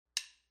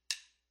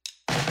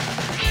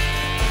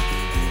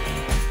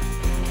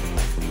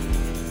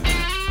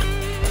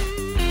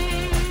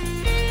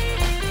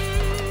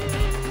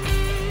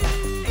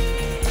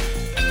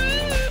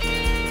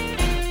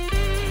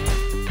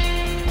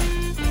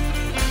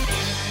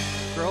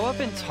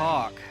and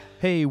Talk.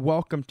 Hey,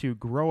 welcome to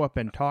Grow Up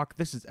and Talk.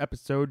 This is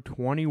episode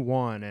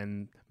 21,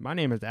 and my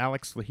name is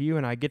Alex LaHue,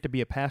 and I get to be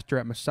a pastor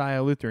at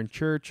Messiah Lutheran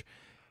Church.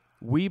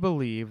 We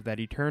believe that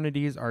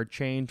eternities are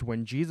changed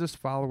when Jesus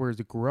followers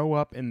grow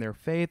up in their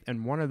faith,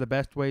 and one of the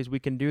best ways we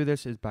can do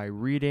this is by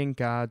reading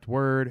God's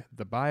Word,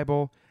 the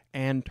Bible,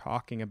 and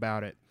talking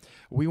about it.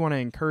 We want to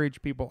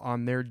encourage people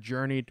on their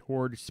journey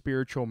toward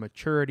spiritual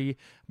maturity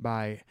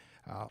by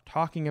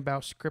talking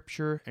about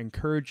Scripture,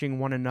 encouraging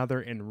one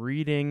another in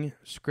reading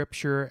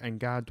Scripture and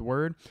God's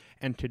Word.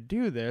 And to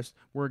do this,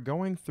 we're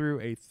going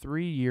through a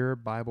 3-year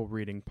Bible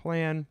reading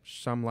plan.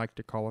 Some like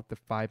to call it the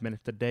 5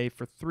 minutes a day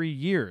for 3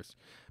 years.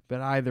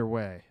 But either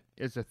way,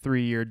 it's a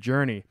 3-year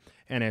journey,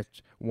 and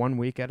it's 1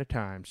 week at a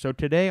time. So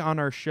today on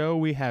our show,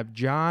 we have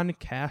John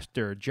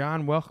Castor.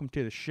 John, welcome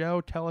to the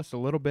show. Tell us a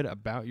little bit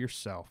about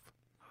yourself.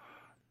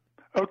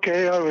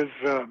 Okay, I was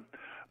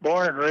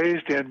born and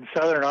raised in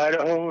southern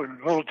Idaho in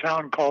a little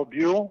town called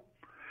Buell,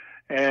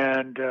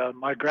 and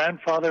my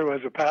grandfather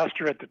was a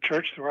pastor at the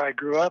church where I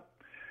grew up,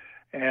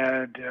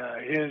 and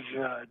his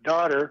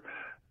daughter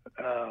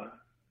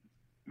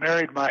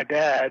married my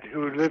dad,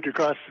 who lived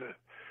across the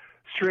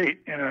street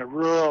in a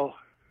rural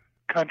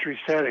country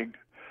setting.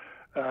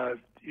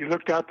 You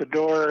looked out the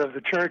door of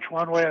the church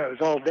one way and it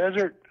was all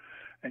desert,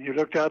 and you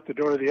looked out the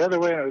door the other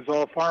way and it was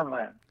all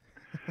farmland.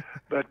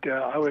 But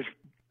I was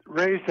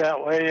raised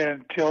that way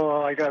until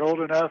I got old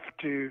enough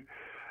to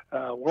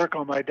work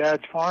on my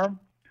dad's farm.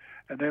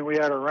 And then we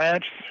had a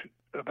ranch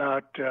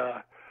about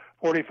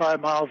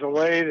 45 miles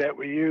away that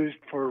we used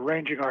for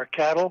ranging our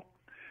cattle.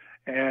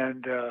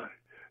 And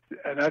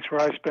that's where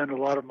I spent a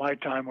lot of my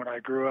time when I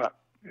grew up,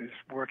 is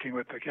working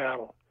with the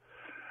cattle.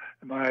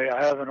 I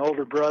have an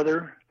older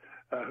brother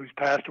who's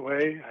passed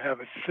away. I have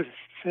a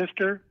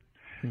sister,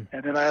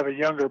 and then I have a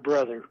younger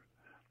brother.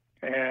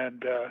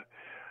 And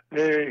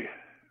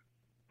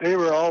they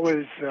were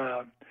always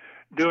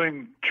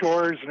doing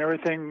chores and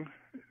everything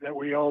that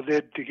we all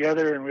did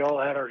together, and we all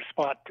had our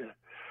spot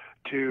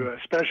to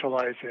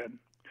specialize in.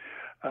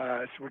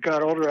 As we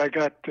got older, I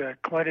got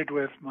acquainted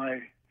with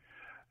my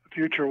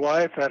future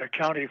wife at a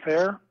county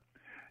fair,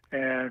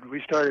 and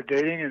we started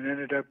dating and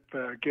ended up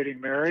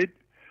getting married.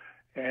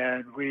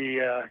 And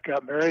we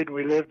got married, and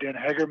we lived in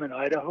Hagerman,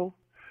 Idaho,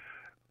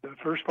 the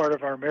first part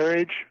of our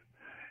marriage.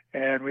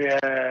 And we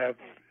have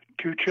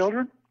 2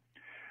 children.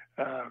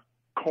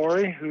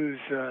 Corey, who's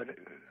an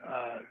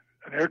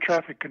air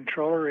traffic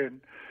controller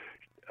in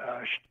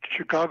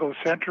Chicago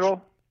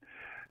Central,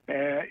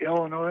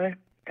 Illinois.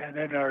 And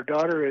then our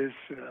daughter is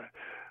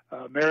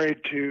married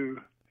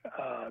to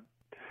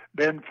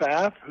Ben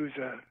Pfaff,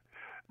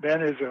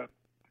 Ben is a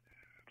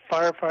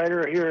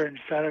firefighter here in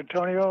San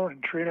Antonio,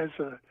 and Trina's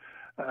a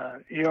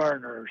ER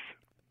nurse.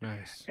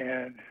 Nice.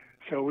 And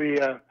so we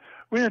had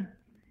an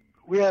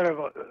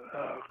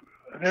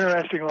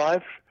interesting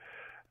life.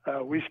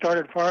 We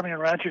started farming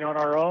and ranching on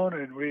our own,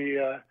 and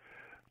we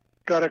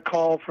got a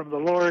call from the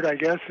Lord, I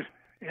guess,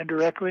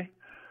 indirectly.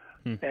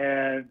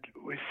 And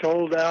we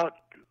sold out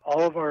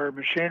all of our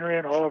machinery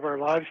and all of our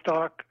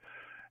livestock.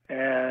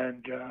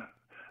 And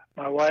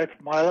my wife,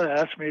 Mila,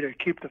 asked me to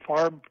keep the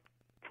farm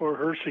for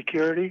her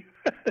security.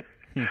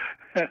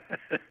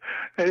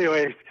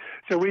 Anyway,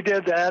 so we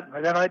did that,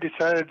 and then I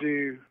decided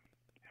to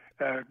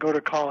go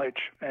to college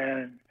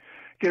and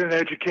get an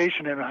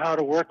education in how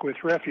to work with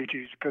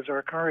refugees, because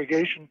our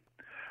congregation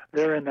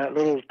there in that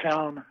little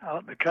town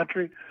out in the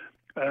country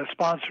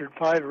sponsored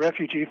 5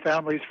 refugee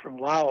families from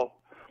Laos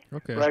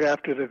right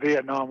after the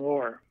Vietnam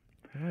War.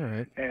 All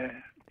right.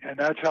 And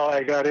that's how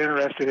I got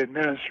interested in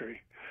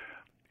ministry.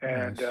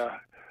 And Nice.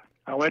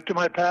 I went to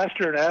my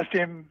pastor and asked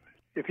him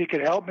if he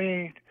could help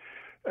me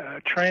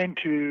train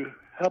to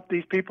help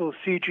these people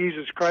see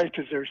Jesus Christ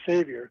as their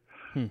Savior.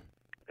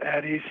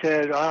 And he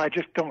said, I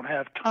just don't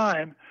have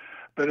time,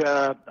 but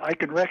I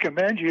can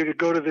recommend you to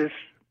go to this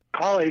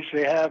college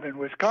they have in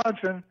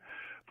Wisconsin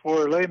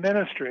for lay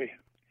ministry.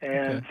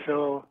 And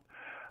so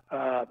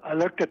I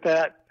looked at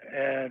that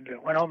and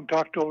went home and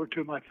talked over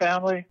to my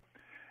family,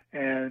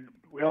 and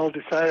we all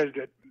decided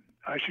that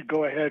I should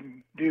go ahead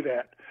and do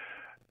that.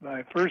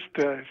 My first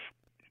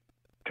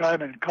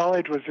time in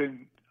college was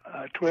in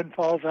Twin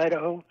Falls,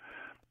 Idaho,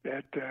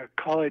 at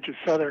College of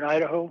Southern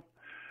Idaho,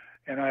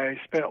 and I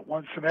spent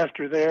 1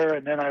 semester there,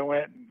 and then I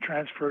went and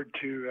transferred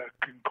to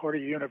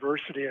Concordia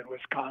University in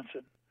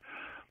Wisconsin.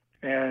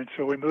 And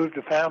so we moved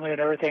the family and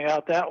everything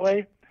out that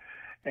way,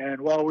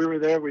 and while we were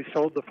there, we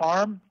sold the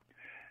farm,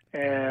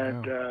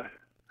 and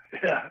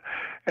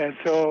and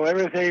so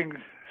everything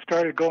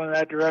started going in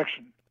that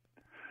direction.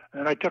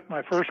 And I took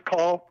my first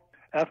call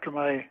after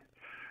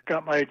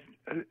got my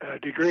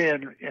degree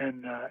in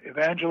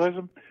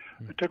evangelism.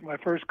 I took my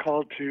first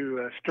call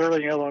to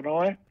Sterling,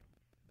 Illinois,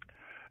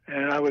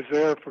 and I was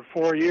there for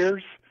 4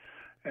 years.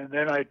 And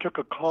then I took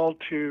a call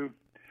to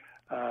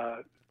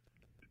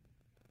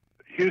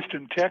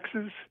Houston,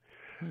 Texas,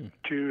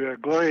 to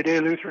Gloria Dei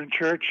Lutheran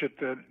Church at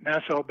the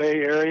Nassau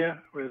Bay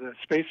area where the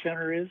Space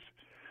Center is.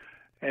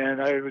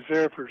 And I was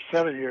there for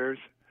 7 years.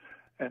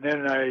 And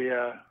then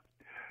I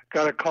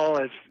got a call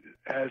as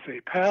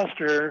a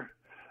pastor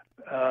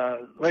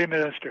lay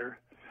minister,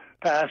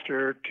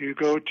 pastor, to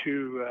go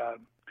to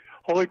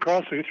Holy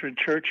Cross Lutheran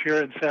Church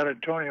here in San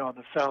Antonio on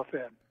the south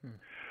end.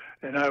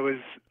 And I was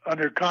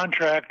under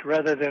contract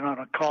rather than on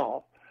a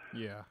call.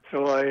 Yeah.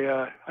 So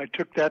I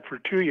took that for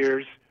 2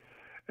 years,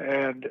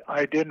 and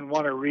I didn't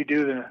want to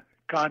redo the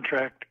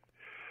contract.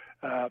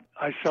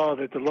 I saw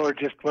that the Lord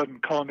just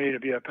wasn't calling me to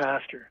be a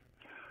pastor.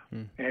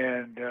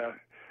 And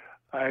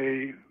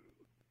I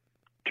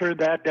turned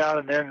that down,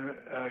 and then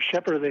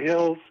Shepherd of the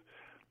Hills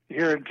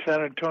here in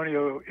San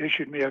Antonio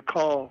issued me a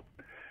call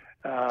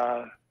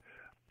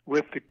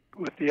with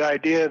the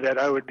idea that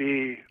I would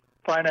be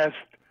financed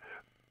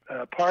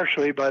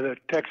partially by the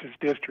Texas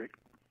District.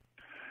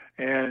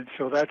 And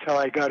so that's how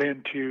I got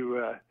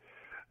into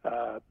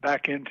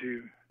back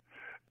into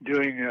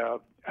doing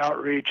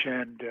outreach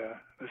and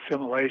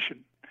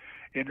assimilation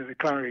into the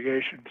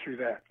congregation through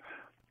that.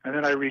 And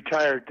then I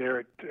retired there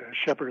at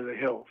Shepherd of the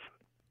Hills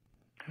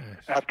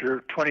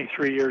after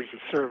 23 years of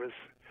service.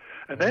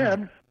 And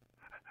then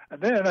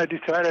I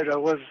decided I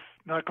was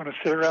not going to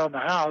sit around the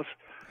house.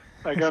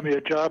 I got me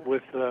a job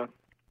with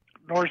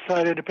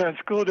Northside Independent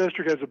School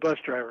District as a bus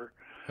driver.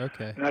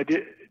 Okay. And I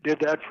did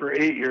that for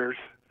 8 years,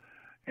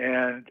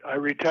 and I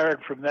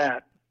retired from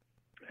that.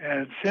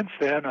 And since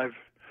then, I've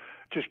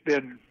just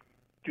been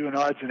doing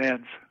odds and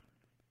ends.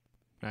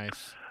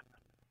 Nice.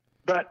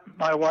 But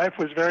my wife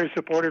was very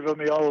supportive of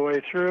me all the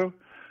way through,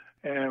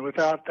 and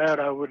without that,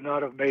 I would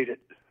not have made it.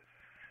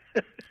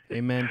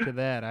 Amen to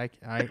that. I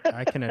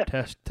can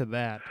attest to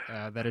that.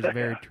 That is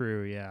very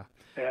true. Yeah.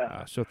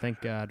 Yeah. So thank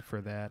God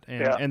for that.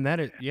 And that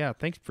is,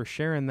 thanks for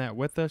sharing that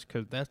with us,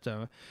 because that's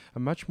a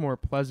much more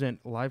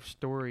pleasant life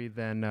story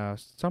than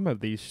some of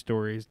these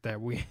stories that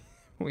we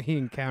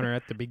encounter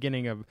at the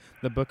beginning of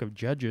the book of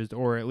Judges,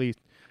 or at least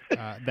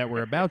that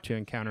we're about to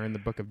encounter in the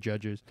book of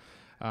Judges.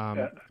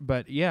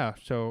 But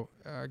so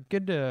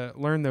good to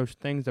learn those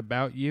things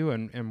about you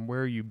and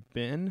where you've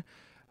been.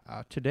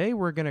 Today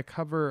we're going to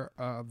cover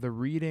the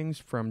readings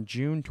from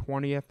June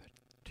 20th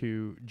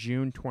to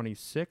June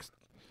 26th.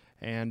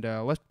 And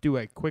let's do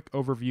a quick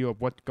overview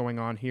of what's going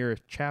on here.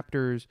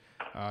 Chapters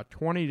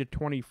 20 to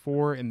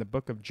 24 in the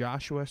book of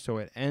Joshua. So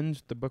it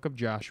ends the book of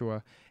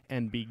Joshua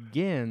and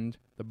begins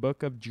the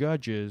book of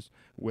Judges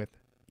with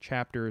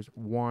chapters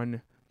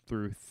 1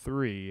 through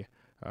 3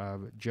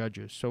 of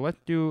Judges. So let's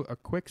do a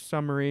quick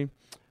summary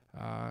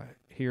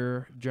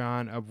here,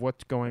 John, of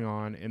what's going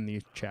on in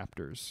these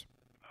chapters.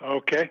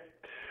 Okay.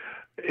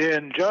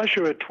 In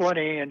Joshua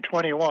 20 and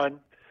 21,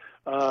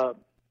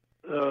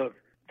 the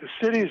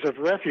cities of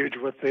refuge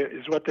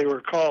is what they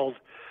were called,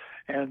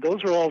 and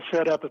those were all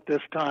set up at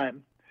this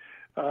time.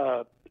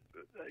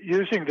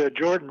 Using the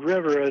Jordan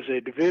River as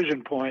a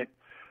division point,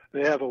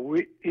 they have a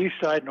east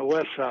side and a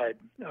west side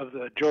of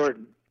the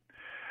Jordan.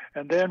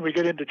 And then we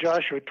get into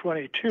Joshua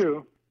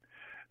 22.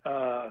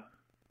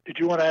 Did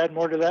you want to add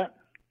more to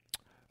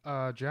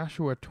that?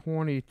 Joshua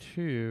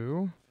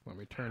 22. Let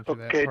me turn to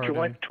that Okay,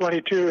 part.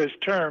 22 is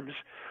terms.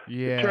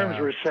 Yeah. The terms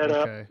were set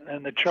up,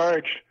 and the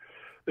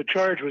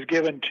charge was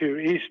given to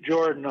East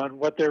Jordan on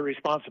what their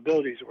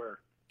responsibilities were.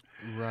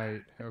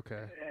 Right.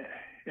 Okay.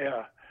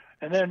 Yeah.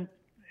 And then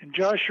in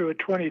Joshua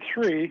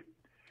 23,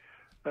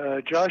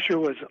 Joshua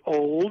was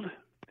old.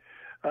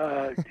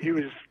 He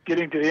was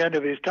getting to the end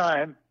of his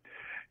time,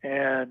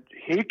 and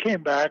he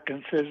came back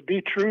and says,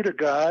 "Be true to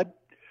God,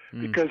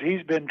 because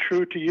He's been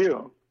true to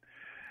you."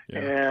 Yeah.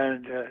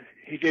 And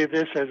he gave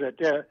this as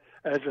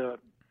a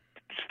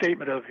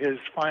statement of his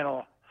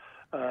final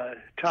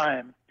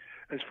time.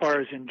 As far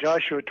as in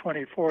Joshua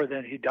 24,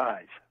 then he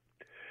dies.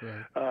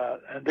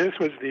 Right. And this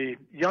was the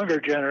younger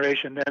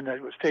generation then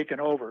that was taken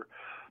over.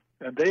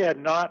 And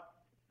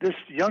this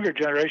younger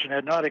generation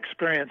had not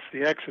experienced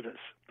the Exodus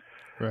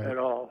at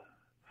all.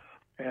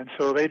 And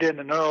so they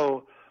didn't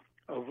know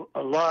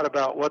a lot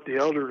about what the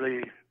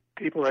elderly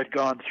people had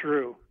gone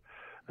through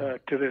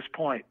to this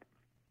point.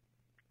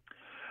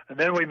 And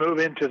then we move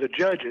into the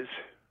Judges.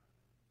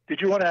 Did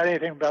you want to add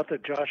anything about the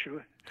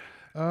Joshua?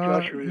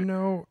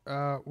 No,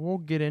 we'll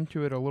get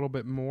into it a little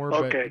bit more.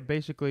 Okay. But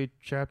basically,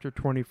 chapter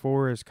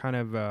 24 is kind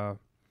of a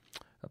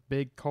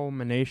big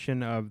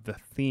culmination of the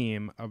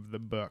theme of the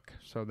book.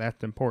 So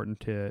that's important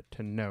to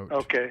note.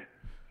 Okay.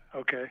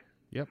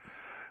 Yep.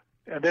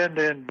 And then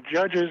in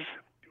Judges,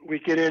 we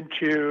get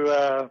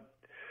into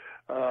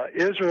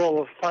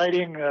Israel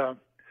fighting the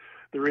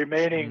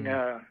remaining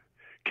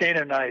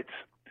Canaanites.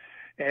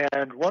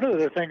 And one of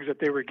the things that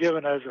they were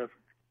given as a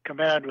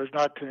command was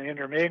not to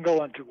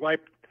intermingle and to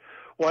wipe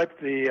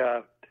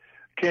the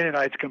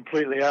Canaanites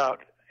completely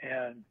out.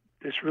 And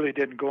this really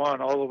didn't go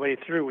on all the way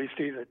through. We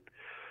see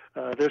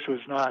that this was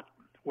not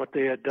what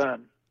they had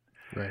done.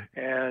 Right.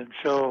 And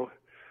so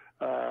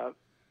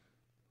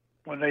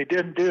when they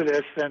didn't do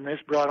this, then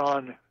this brought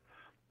on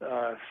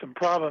some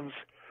problems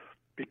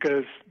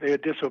because they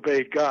had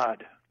disobeyed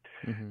God.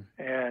 Mm-hmm.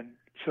 And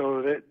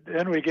so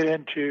then we get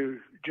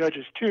into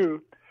Judges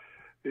 2.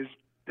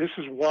 This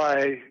is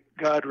why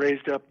God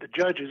raised up the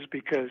judges,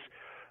 because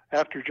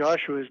after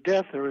Joshua's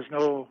death, there was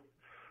no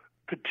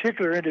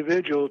particular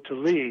individual to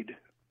lead.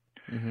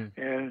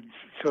 And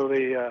so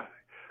they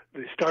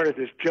started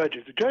this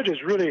judges. The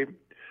judges really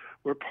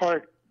were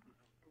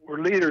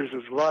leaders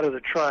of a lot of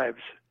the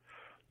tribes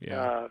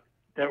that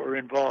were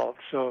involved.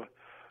 So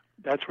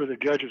that's where the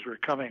judges were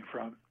coming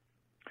from.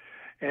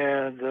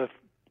 And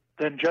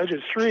then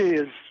Judges 3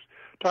 is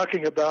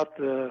talking about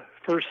the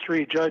first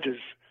 3 judges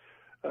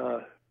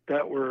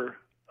that were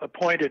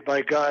appointed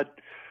by God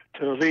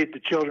to lead the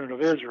children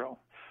of Israel.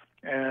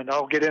 And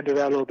I'll get into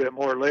that a little bit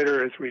more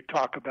later as we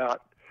talk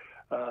about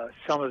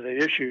some of the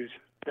issues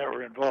that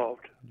were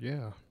involved.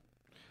 Yeah.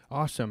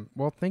 Awesome.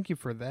 Well, thank you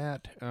for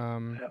that,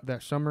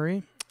 that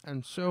summary.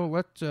 And so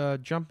let's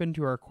jump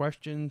into our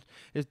questions.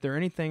 Is there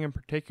anything in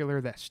particular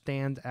that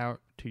stands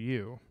out to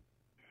you?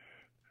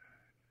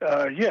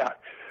 Yeah.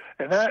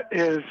 And that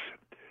is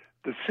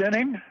the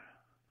sinning,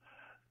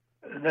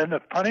 and then the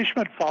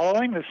punishment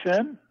following the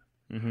sin,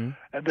 and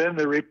then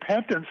the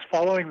repentance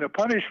following the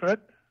punishment,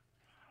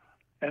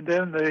 and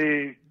then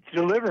the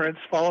deliverance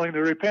following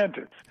the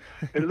repentance.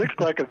 It looks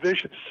like a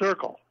vicious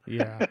circle.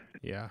 Yeah.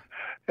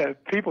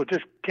 People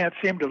just can't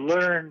seem to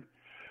learn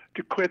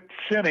to quit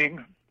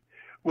sinning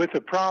with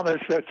the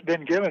promise that's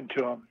been given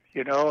to them,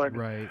 And,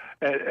 right.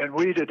 And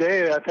we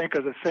today, I think,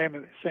 are the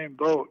same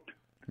boat.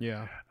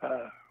 Yeah.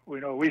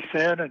 We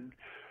sin and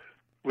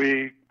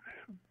we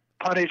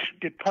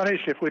get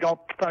punished if we don't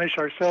punish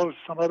ourselves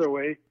some other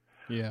way.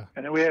 Yeah.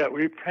 And then we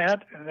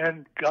repent, and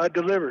then God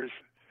delivers.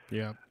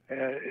 Yeah.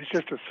 It's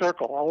just a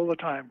circle all the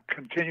time.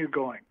 Continue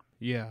going.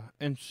 Yeah,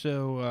 and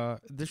so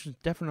this is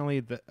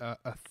definitely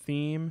a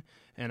theme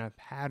and a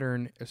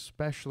pattern,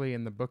 especially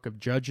in the book of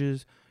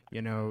Judges.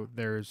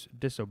 There's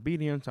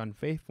disobedience,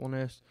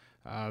 unfaithfulness.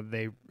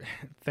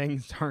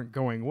 Things aren't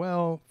going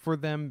well for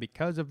them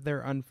because of their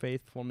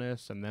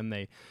unfaithfulness, and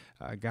then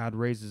God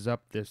raises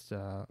up this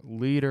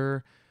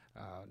leader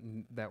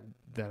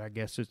that I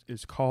guess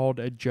is called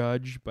a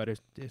judge, but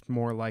it's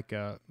more like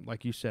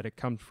you said, it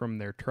comes from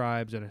their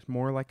tribes, and it's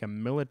more like a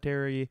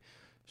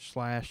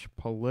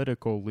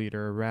military/political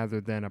leader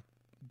rather than a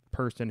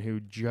person who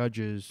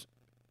judges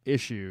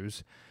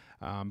issues.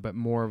 But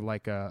more of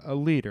like a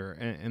leader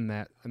in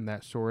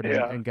that sort,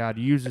 and God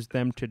uses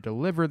them to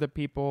deliver the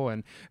people,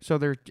 and so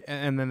they're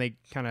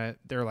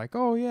like,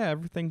 oh yeah,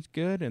 everything's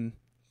good, and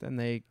then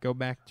they go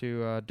back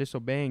to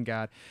disobeying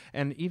God.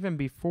 And even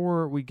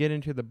before we get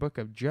into the book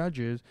of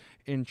Judges,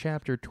 in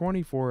chapter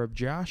 24 of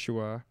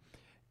Joshua,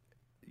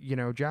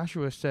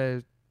 Joshua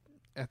says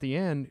at the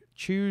end,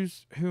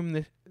 choose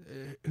whom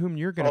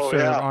you're going to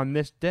serve on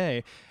this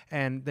day,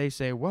 and they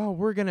say, well,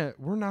 we're not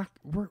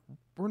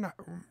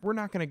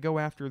going to go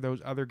after those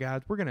other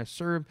gods. We're going to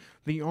serve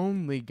the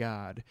only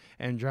God.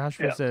 And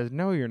Joshua says,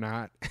 no, you're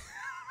not.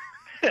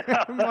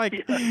 I'm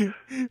like,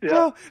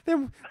 well,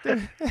 then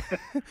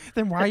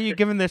why are you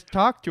giving this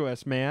talk to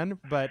us, man?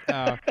 But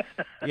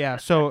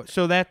so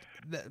that's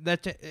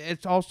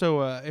it's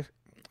also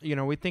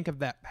we think of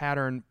that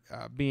pattern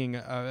being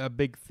a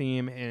big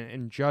theme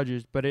in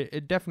Judges, but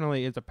it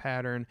definitely is a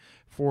pattern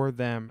for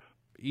them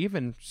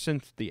even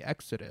since the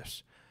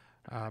Exodus.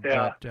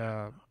 But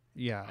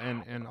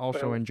and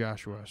also in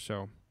Joshua.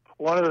 So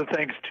one of the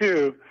things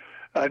too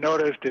I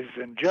noticed is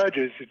in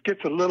Judges, it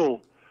gets a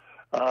little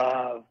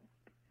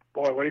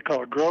what do you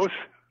call it, gross?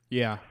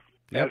 Yeah.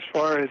 Yep. As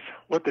far as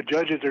what the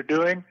judges are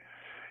doing,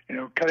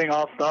 cutting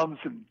off thumbs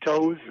and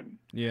toes and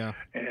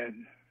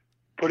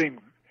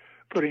putting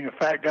a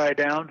fat guy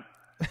down.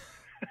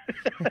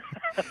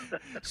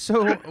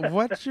 So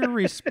what's your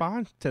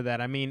response to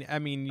that? I mean,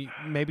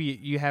 maybe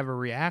you have a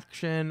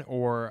reaction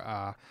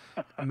or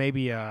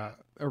maybe a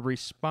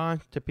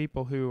response to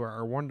people who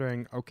are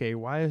wondering, okay,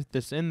 why is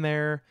this in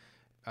there?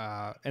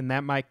 And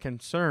that might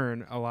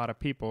concern a lot of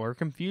people or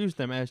confuse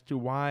them as to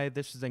why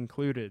this is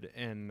included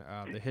in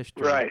the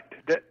history. Right.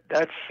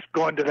 That's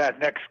going to that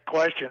next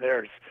question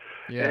there.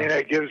 I think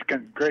that gives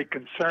great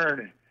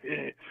concern.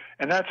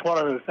 And that's one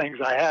of the things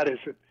I had is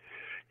that,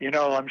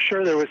 I'm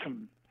sure there was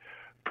some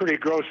pretty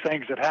gross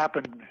things that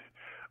happened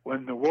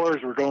when the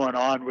wars were going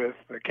on with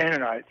the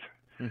Canaanites.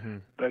 Mm-hmm.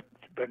 But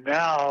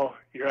now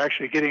you're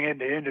actually getting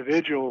into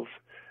individuals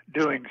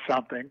doing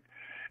something,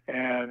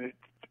 and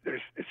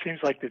it seems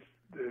like the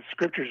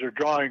scriptures are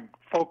drawing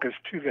focus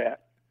to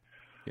that.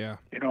 Yeah.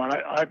 And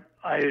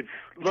I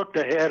looked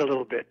ahead a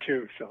little bit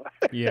too. So.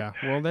 Yeah.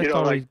 Well, that's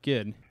always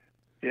good.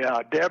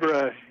 Yeah,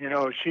 Deborah.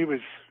 she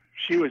was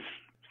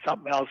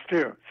something else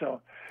too.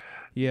 So.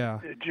 Yeah.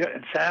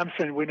 And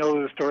Samson, we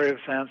know the story of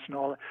Samson and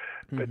all that.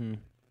 But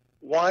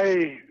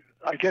why,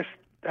 I guess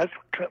that's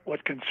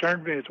what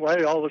concerned me, is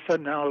why all of a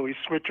sudden now we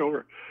switch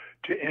over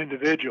to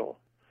individual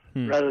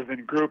rather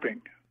than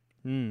grouping.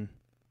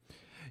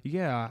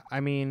 Yeah, I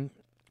mean,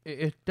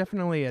 it's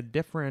definitely a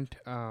different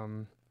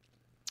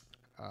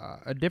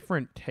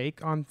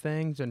take on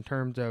things in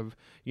terms of,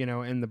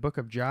 in the book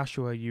of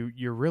Joshua,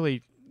 you're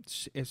really,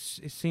 it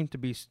seems to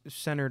be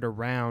centered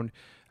around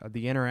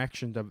the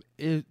interactions of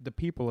the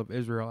people of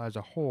Israel as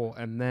a whole,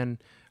 and then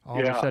all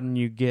of a sudden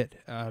you get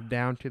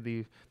down to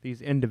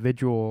these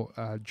individual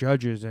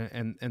judges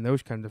and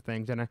those kinds of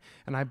things, and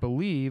I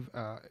believe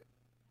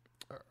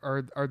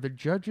are the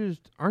judges,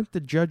 aren't the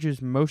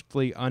judges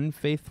mostly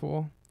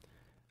unfaithful?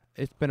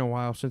 It's been a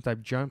while since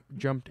I've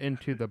jumped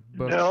into the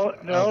book.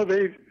 No,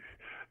 they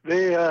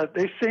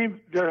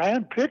seem they're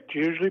handpicked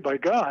usually by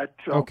God.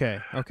 So Okay.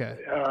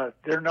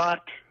 They're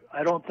not.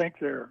 I don't think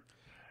they're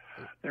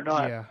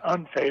not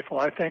unfaithful.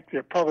 I think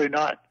they're probably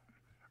not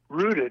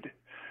rooted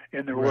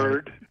in the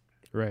Word.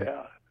 Right.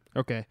 Yeah.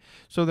 Okay,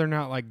 so they're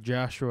not like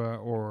Joshua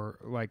or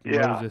like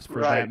Moses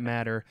for that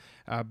matter.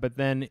 But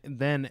then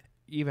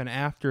even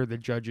after the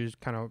judges,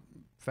 kind of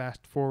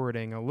fast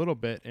forwarding a little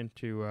bit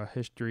into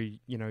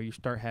history, you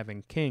start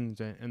having kings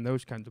and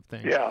those kinds of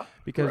things. Yeah.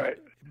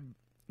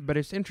 But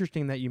it's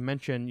interesting that you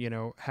mentioned,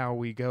 how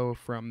we go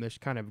from this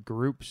kind of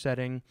group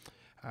setting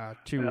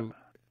to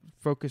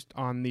focused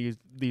on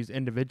these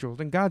individuals,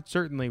 and God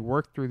certainly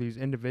worked through these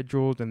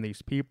individuals and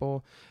these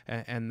people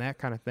and that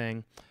kind of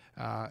thing.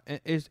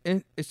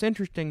 It's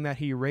interesting that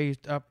He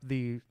raised up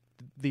these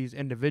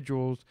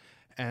individuals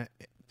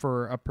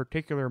for a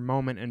particular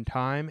moment in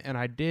time, and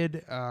I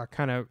did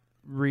kind of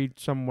read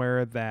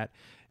somewhere that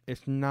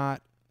it's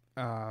not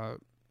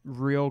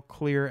real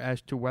clear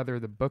as to whether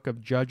the book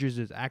of Judges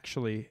is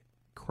actually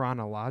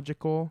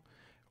chronological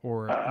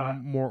or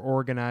more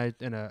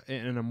organized in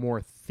a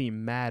more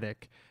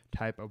thematic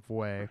type of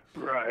way.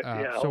 Right.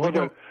 Yeah. So we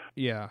don't.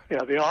 Yeah.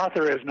 Yeah. The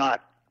author is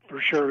not for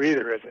sure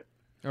either, is it?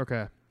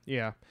 Okay.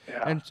 Yeah.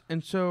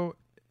 And so,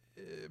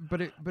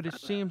 but it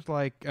seems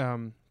like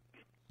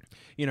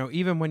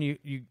even when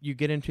you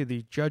get into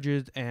these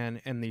judges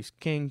and these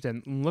kings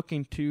and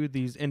looking to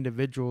these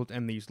individuals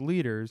and these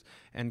leaders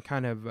and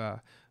kind of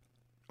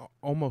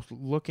almost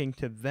looking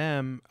to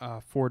them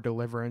for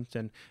deliverance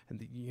and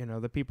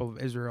the people of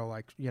Israel,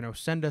 like,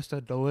 send us a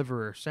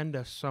deliverer, send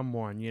us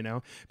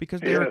someone,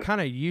 because they were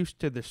kind of used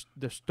to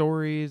the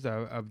stories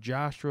of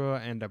Joshua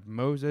and of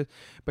Moses.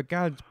 But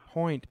God's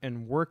point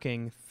in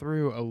working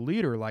through a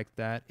leader like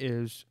that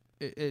is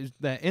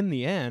that in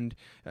the end,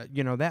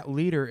 that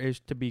leader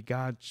is to be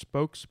God's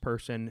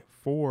spokesperson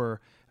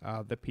for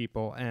the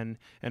people, and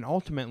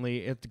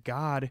ultimately it's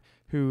God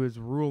who is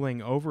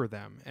ruling over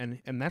them,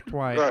 and that's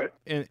why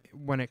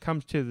when it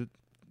comes to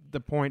the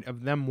point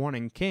of them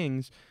wanting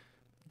kings,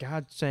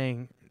 God's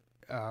saying,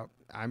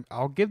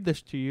 I'll give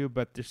this to you,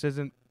 but this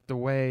isn't the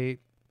way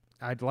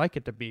I'd like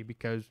it to be,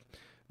 because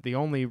the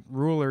only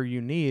ruler you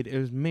need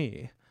is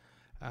me.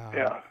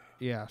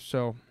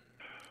 So,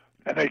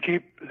 and they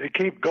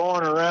keep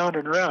going around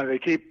and around. They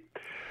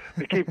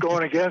keep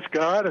going against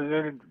God, and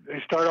then they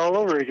start all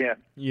over again.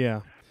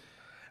 Yeah.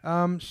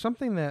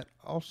 Something that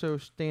also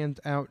stands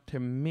out to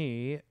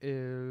me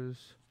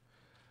is,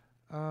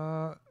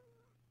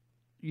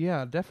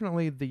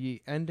 definitely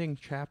the ending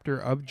chapter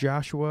of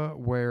Joshua,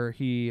 where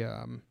he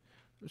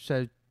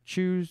says,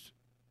 "Choose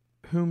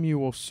whom you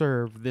will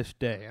serve this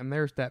day." And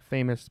there's that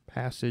famous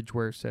passage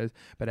where it says,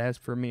 "But as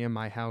for me and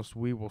my house,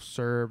 we will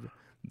serve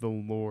the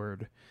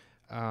Lord."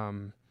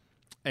 And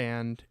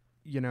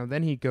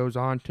then he goes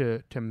on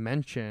to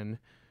mention,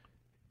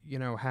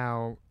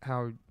 how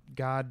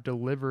God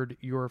delivered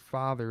your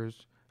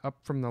fathers up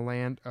from the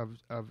land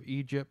of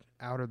Egypt,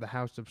 out of the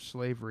house of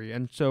slavery.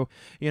 And so,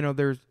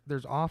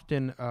 there's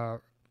often,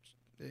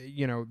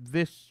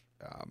 this,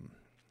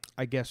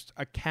 I guess,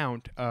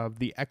 account of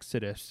the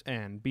Exodus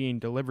and being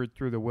delivered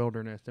through the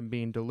wilderness and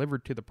being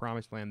delivered to the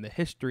promised land. The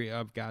history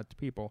of God's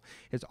people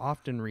is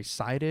often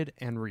recited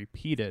and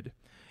repeated.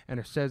 And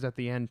it says at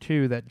the end,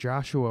 too, that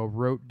Joshua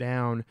wrote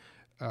down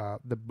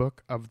the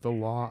book of the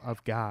law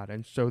of God.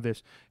 And so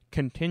this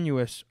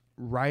continuous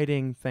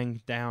writing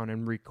things down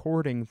and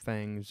recording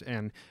things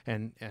and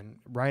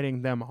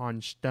writing them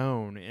on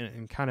stone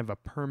in kind of a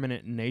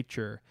permanent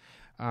nature.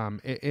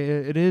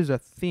 It is a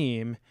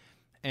theme,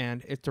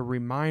 and it's a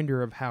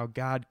reminder of how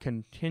God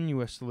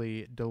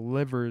continuously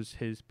delivers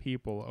His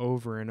people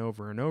over and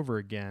over and over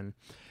again.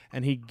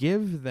 And He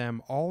gives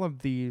them all of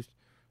these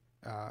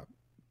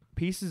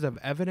pieces of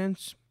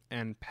evidence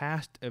and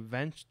past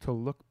events to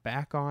look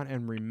back on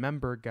and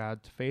remember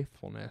God's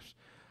faithfulness.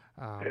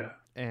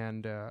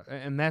 And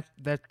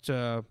that's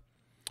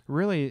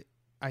really,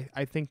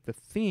 I think the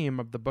theme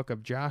of the book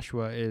of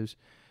Joshua is,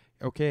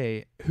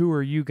 okay, who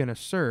are you going to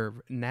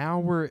serve? Now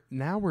we're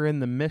in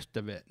the midst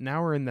of it.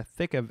 Now we're in the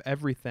thick of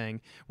everything.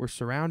 We're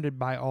surrounded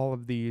by all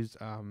of these,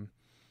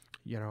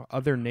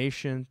 other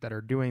nations that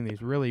are doing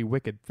these really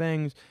wicked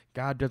things.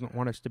 God doesn't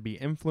want us to be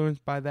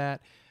influenced by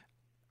that.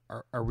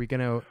 Are we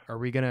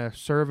gonna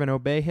serve and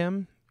obey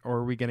Him, or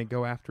are we gonna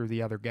go after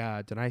the other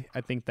gods? And I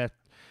think that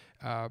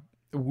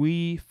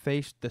we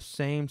face the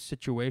same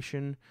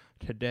situation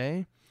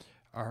today.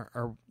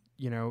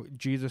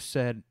 Jesus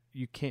said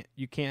you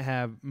can't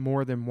have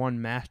more than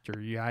one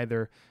master. You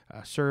either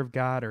serve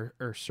God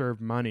or serve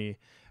money.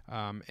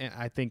 And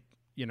I think,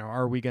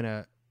 are we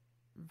gonna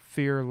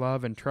fear,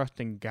 love, and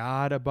trust in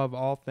God above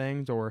all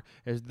things, or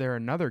is there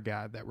another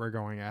God that we're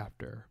going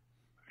after?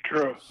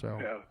 True.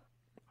 So.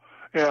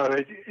 Yeah,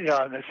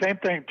 and the same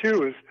thing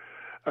too is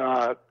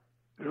the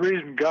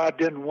reason God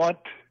didn't want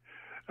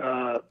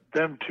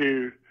them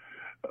to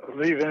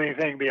leave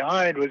anything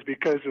behind was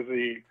because of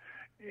the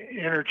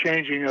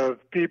interchanging of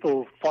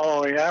people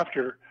following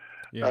after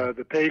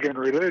the pagan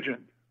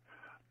religion,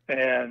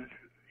 and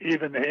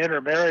even the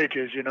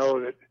intermarriages.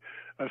 That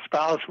a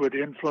spouse would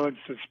influence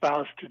the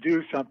spouse to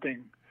do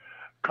something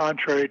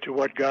contrary to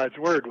what God's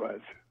word was.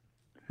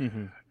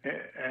 Mm-hmm.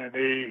 And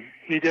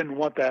he didn't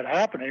want that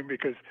happening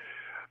because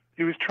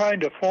he was trying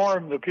to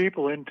form the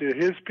people into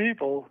his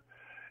people,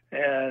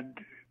 and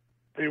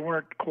they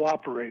weren't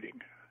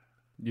cooperating.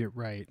 You're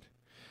right.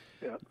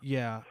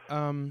 Yeah.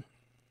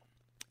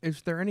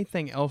 Is there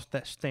anything else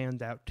that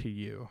stands out to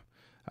you,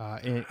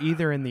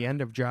 either in the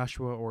end of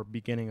Joshua or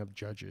beginning of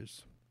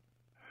Judges?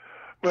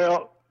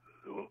 Well,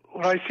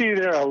 what I see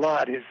there a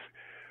lot is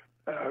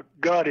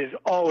God is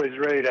always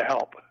ready to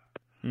help.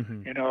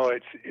 Mm-hmm.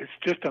 It's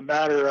just a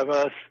matter of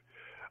us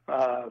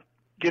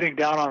getting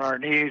down on our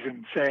knees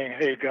and saying,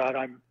 "Hey, God,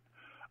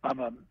 I'm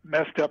a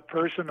messed up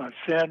person. I've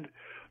sinned.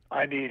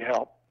 I need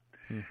help."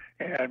 Mm.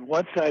 And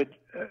once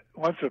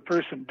a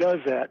person does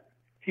that,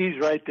 He's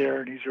right there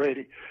and He's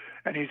ready,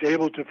 and He's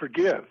able to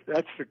forgive.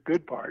 That's the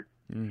good part.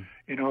 Mm.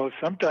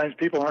 Sometimes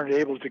people aren't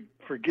able to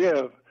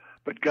forgive,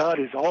 but God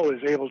is always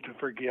able to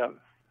forgive.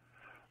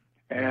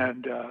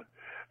 And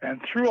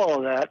through all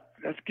of that,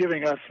 that's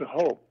giving us the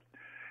hope.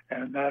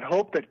 And that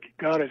hope that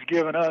God has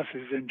given us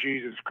is in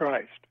Jesus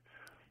Christ.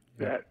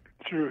 Yeah. That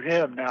through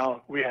Him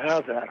now we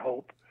have that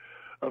hope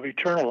of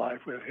eternal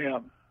life with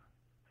Him.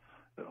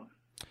 So.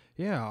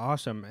 Yeah,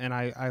 awesome. And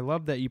I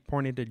love that you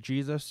pointed to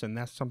Jesus, and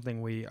that's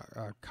something we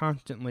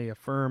constantly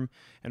affirm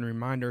and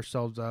remind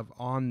ourselves of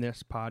on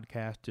this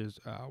podcast is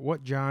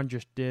what John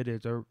just did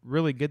is a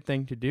really good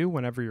thing to do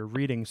whenever you're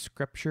reading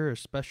Scripture,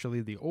 especially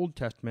the Old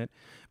Testament,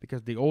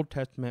 because the Old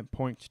Testament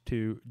points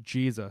to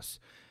Jesus.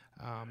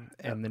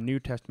 And the New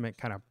Testament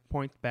kind of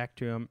points back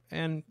to Him.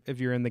 And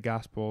if you're in the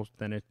Gospels,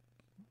 then it's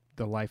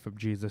the life of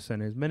Jesus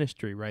and His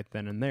ministry right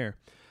then and there.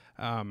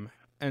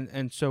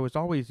 And so it's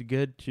always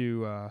good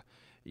to,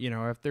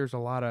 if there's a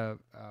lot of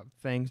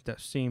things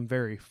that seem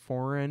very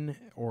foreign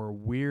or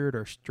weird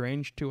or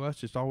strange to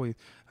us, it's always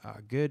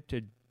good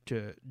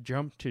to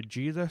jump to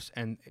Jesus,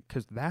 and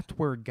because that's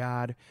where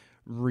God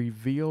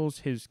reveals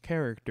His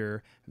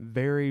character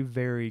very,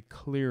 very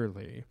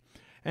clearly.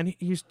 And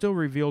He still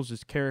reveals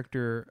His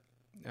character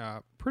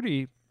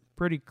pretty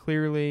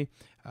clearly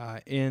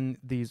in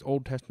these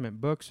Old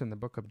Testament books, in the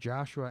book of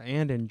Joshua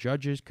and in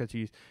Judges, because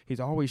he's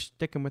always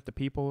sticking with the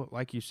people.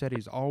 Like you said,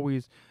 He's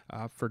always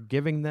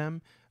forgiving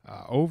them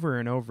over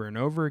and over and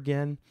over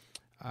again.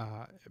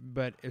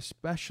 But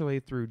especially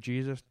through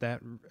Jesus,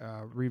 that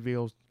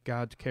reveals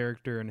God's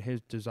character and His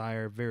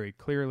desire very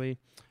clearly,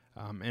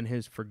 and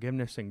His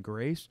forgiveness and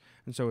grace.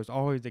 And so it's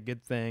always a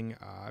good thing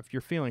if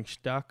you're feeling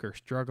stuck or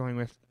struggling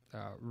with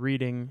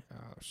reading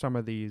some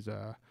of these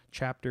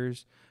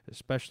chapters,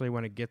 especially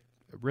when it gets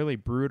really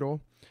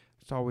brutal.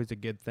 It's always a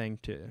good thing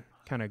to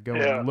kind of go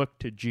and look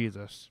to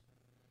Jesus.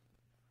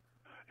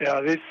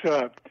 Yeah,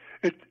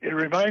 it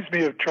reminds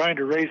me of trying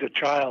to raise a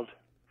child.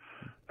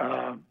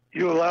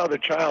 You allow the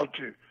child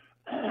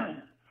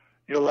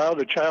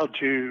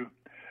to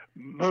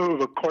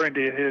move according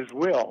to his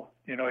will,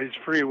 his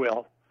free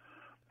will,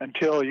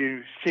 until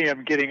you see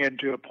him getting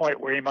into a point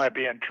where he might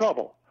be in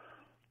trouble,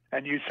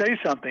 and you say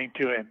something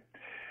to him.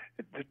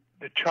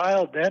 The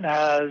child then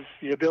has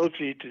the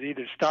ability to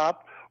either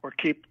stop or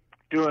keep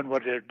doing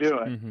what they're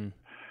doing. Mm-hmm.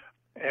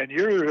 And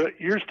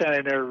you're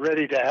standing there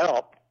ready to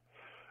help,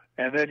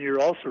 and then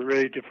you're also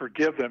ready to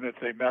forgive them if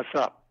they mess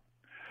up.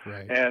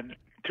 Right. And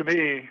to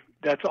me,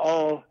 that's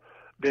all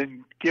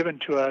been given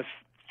to us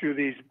through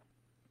these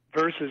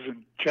verses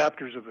and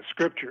chapters of the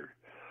Scripture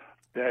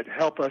that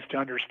help us to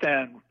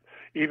understand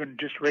even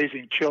just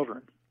raising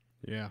children.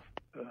 Yeah.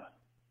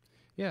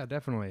 Yeah,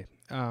 definitely.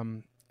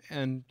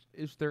 And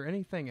is there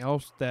anything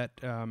else that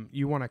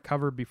you want to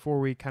cover before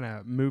we kind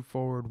of move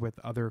forward with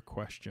other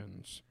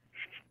questions?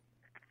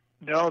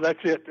 No, that's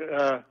it.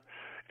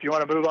 If you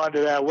want to move on to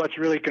that, what's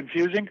really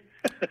confusing?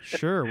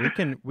 Sure, we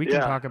can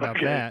talk about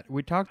that.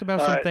 We talked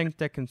about some things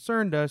that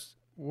concerned us.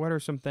 What are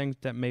some things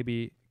that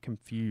maybe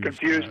confused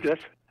us?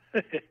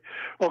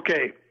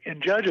 Okay,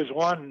 in Judges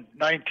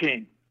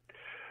 1:19,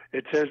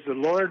 it says the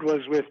Lord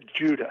was with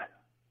Judah,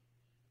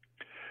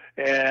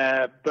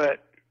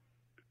 but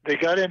they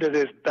got into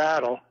this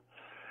battle,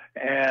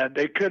 and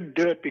they couldn't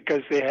do it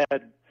because they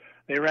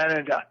ran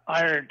into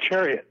iron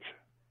chariots.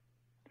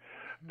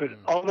 But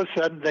all of a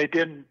sudden, they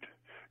didn't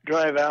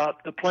drive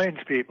out the plains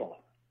people.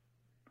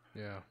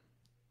 Yeah.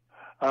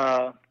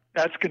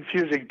 That's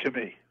confusing to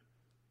me.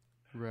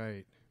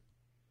 Right.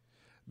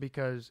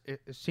 Because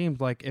it seems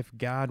like if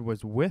God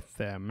was with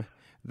them,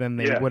 then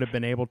they would have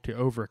been able to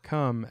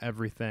overcome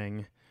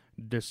everything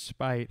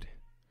despite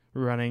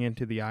running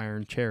into the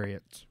iron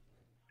chariots.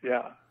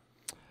 Yeah.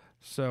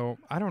 So,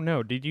 I don't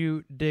know. Did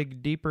you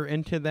dig deeper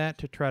into that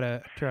to try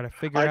to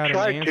figure out an answer?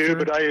 I tried to,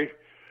 but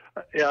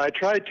I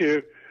tried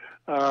to,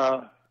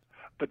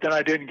 but then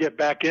I didn't get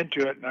back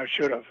into it, and I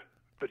should have.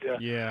 But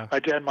I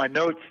did my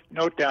note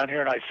down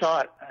here, and I saw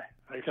it.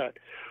 I thought,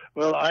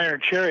 well,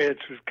 iron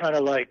chariots was kind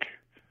of like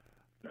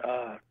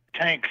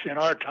tanks in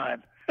our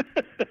time.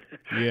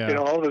 Yeah.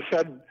 All of a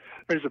sudden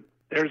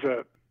there's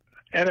a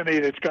enemy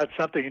that's got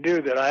something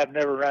new that I have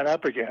never run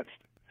up against,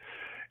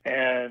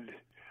 and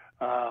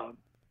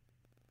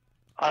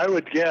I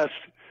would guess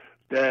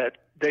that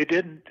they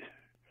didn't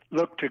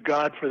look to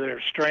God for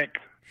their strength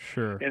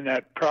in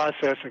that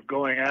process of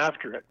going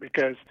after it,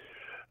 because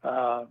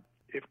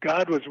if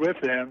God was with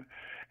them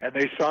and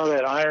they saw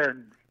that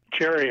iron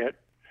chariot,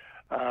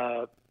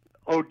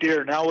 oh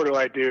dear, now what do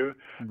I do?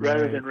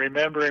 Rather than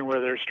remembering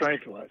where their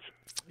strength was.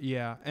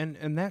 Yeah,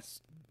 and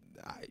that's,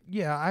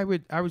 yeah, I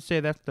would say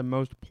that's the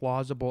most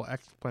plausible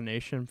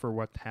explanation for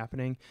what's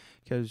happening,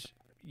 because,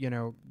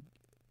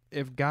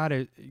 if God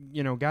is,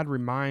 God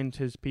reminds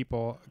his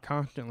people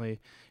constantly,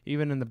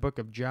 even in the book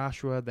of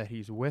Joshua, that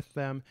he's with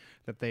them,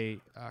 that they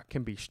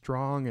can be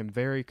strong and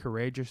very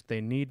courageous.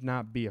 They need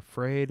not be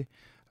afraid.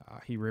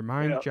 He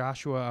reminds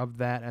Joshua of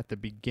that at the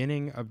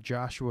beginning of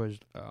Joshua's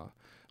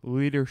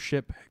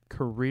leadership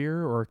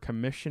career or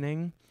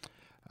commissioning,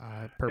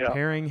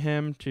 preparing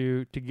him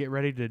to get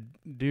ready to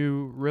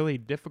do really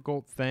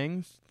difficult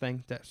things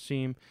that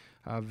seem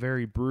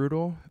very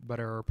brutal,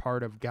 but are a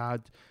part of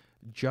God's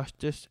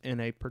justice in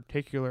a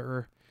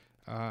particular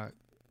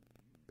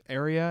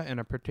area, in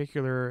a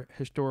particular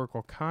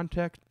historical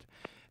context.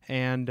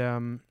 And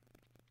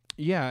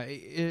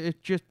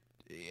it just,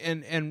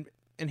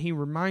 and he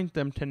reminds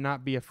them to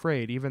not be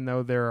afraid, even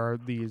though there are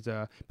these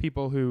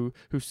people who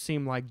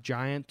seem like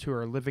giants who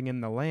are living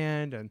in the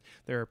land, and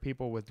there are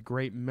people with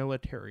great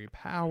military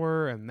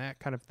power and that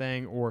kind of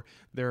thing, or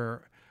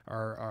there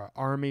are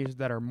armies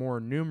that are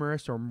more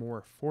numerous or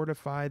more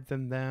fortified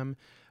than them.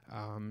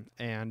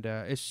 And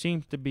it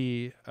seems to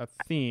be a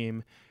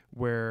theme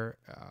where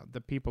the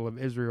people of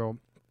Israel,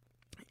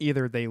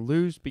 either they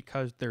lose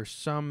because there's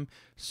some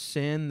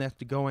sin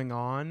that's going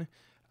on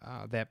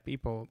that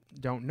people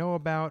don't know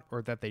about,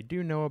 or that they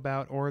do know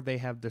about, or they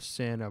have the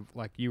sin of,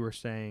 like you were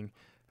saying,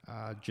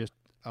 just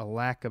a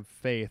lack of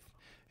faith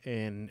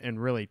in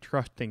really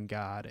trusting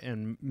God,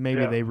 and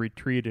maybe they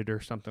retreated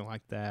or something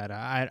like that.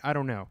 I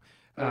don't know.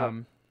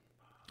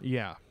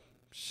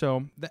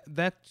 So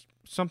that's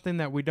something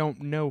that we don't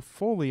know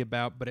fully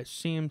about, but it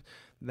seems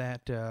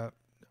that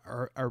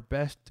our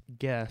best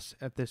guess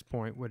at this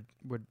point would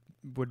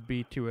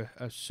be to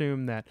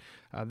assume that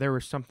there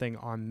was something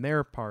on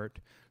their part,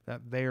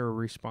 that they are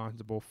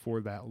responsible for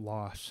that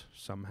loss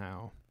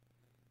somehow.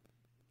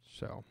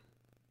 So,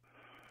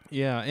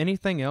 yeah.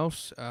 Anything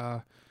else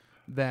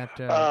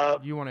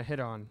that you want to hit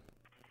on?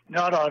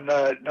 Not on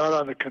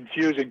the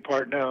confusing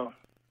part, no.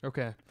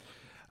 Okay.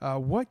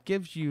 What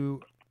gives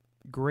you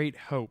great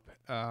hope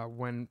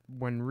when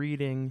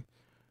reading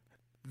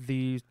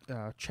these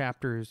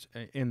chapters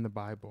in the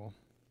Bible?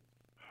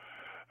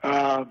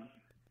 What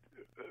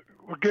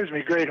gives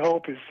me great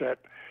hope is that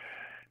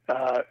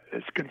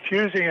as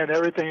confusing and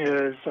everything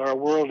as our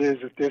world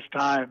is at this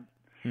time,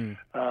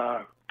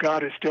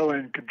 God is still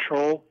in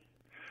control,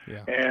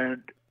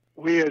 and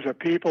we as a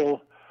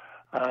people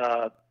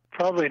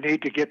probably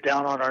need to get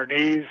down on our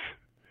knees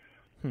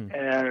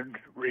and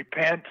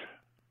repent,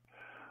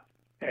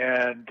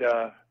 and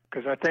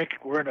because I think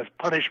we're in a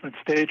punishment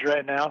stage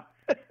right now.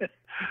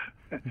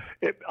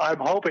 I'm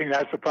hoping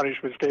that's the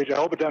punishment stage. I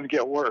hope it doesn't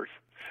get worse,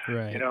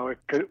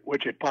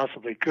 which it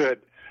possibly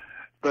could.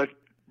 But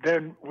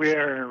then we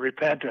are in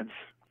repentance.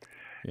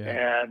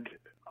 And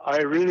I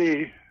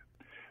really,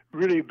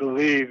 really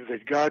believe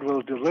that God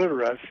will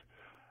deliver us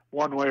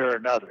one way or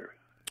another.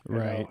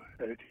 Right.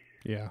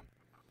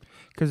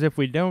 Because if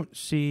we don't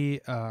see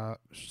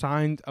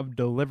signs of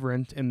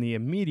deliverance in the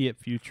immediate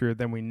future,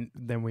 then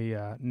we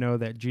know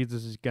that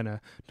Jesus is going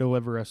to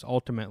deliver us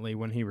ultimately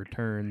when he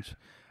returns.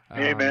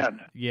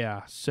 Amen.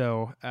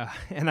 So,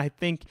 and I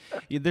think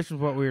this is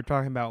what we were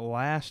talking about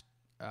last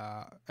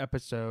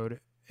episode,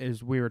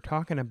 is we were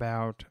talking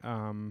about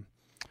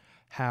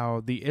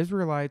how the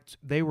Israelites,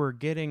 they were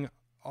getting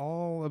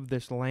all of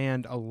this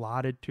land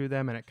allotted to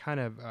them, and it kind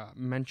of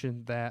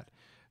mentioned that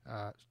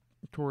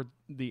toward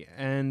the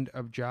end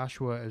of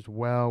Joshua as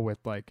well, with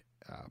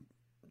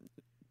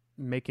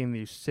making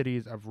these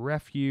cities of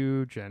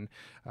refuge and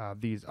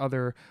these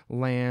other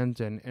lands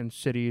and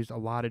cities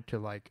allotted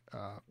to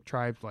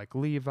tribes like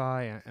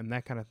Levi and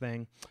that kind of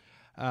thing.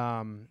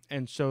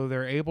 And so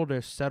they're able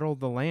to settle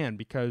the land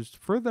because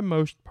for the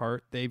most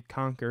part they've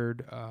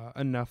conquered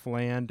enough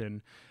land,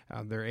 and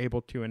they're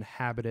able to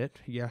inhabit it.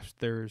 Yes,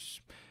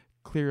 there's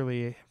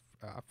clearly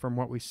from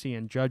what we see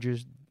in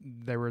Judges,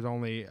 there was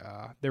only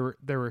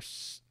there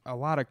was a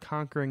lot of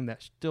conquering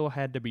that still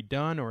had to be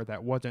done, or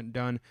that wasn't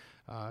done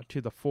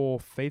to the full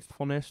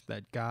faithfulness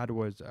that God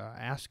was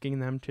asking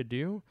them to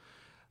do.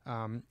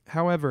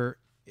 However,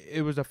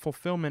 it was a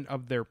fulfillment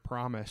of their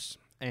promise,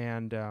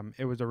 and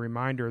it was a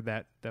reminder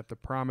that the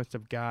promise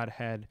of God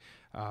had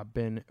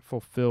been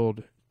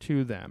fulfilled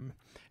to them.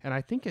 And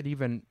I think it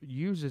even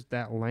uses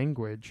that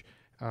language.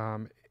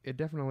 It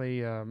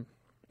definitely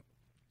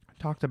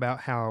talked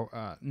about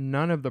how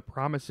none of the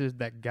promises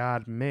that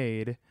God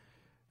made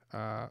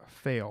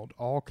failed.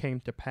 All came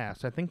to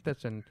pass. I think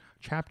that's in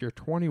chapter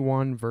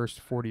 21, verse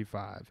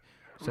 45.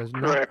 It says,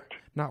 Correct.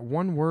 Not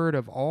one word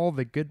of all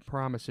the good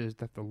promises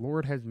that the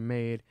Lord had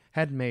made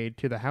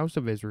to the house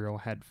of Israel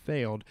had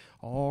failed.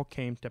 All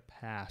came to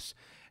pass.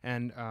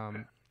 And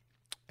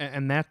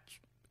that's,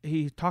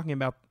 he's talking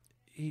about,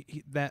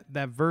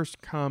 that verse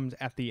comes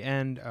at the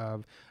end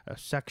of a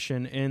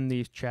section in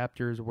these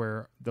chapters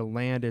where the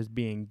land is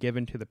being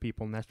given to the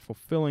people, and that's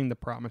fulfilling the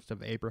promise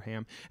of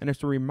Abraham. And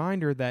it's a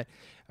reminder that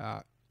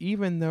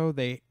even though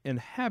they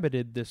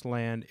inhabited this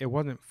land, it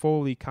wasn't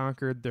fully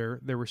conquered.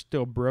 There was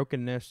still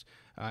brokenness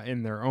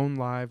in their own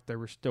lives. There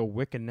was still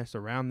wickedness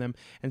around them.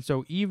 And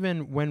so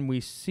even when we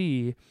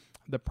see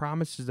the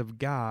promises of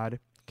God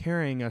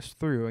carrying us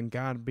through and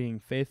God being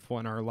faithful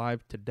in our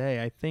lives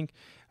today, I think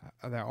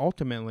that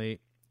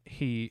ultimately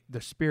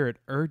the Spirit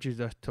urges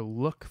us to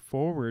look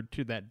forward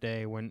to that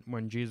day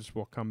when Jesus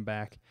will come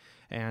back.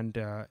 And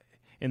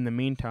in the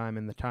meantime,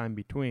 in the time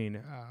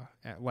between,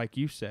 like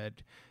you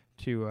said,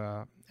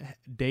 to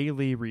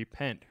daily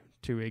repent,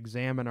 to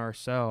examine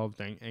ourselves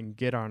and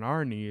get on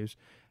our knees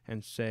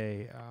and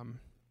say,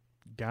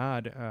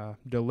 God,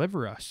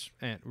 deliver us,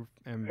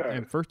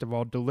 and first of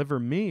all, deliver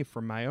me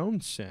from my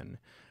own sin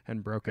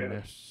and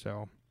brokenness.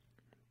 So,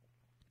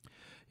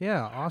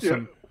 yeah,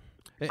 awesome.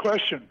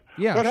 Question.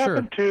 Yeah, what sure.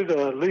 happened to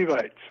the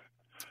Levites?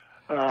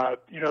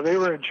 They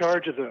were in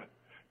charge of the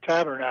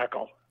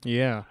tabernacle.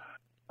 Yeah.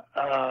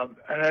 And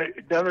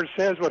it never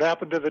says what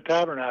happened to the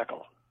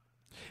tabernacle.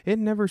 It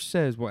never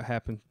says what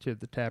happened to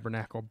the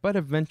tabernacle, but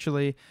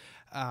eventually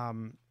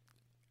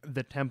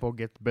the temple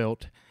gets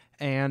built.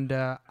 And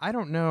I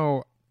don't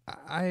know,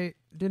 I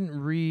didn't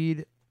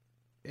read,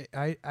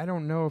 I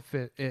don't know if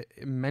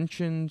it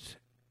mentions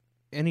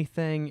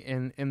anything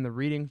in the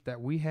readings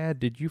that we had.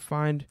 Did you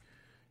find,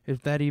 is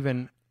that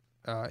even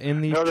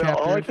in these chapters? No, the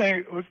only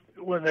thing was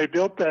when they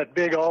built that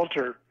big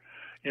altar,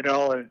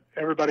 and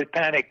everybody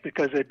panicked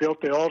because they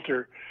built the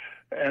altar,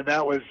 and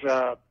that was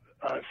a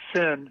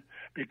sin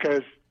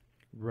because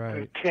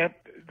right.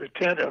 the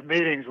tent of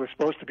meetings was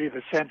supposed to be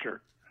the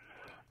center.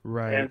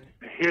 Right. And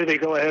here they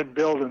go ahead and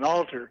build an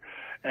altar,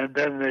 and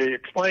then they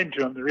explained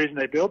to them the reason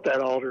they built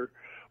that altar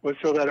was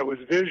so that it was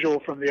visual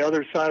from the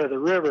other side of the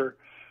river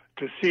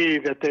to see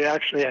that they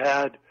actually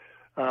had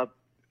an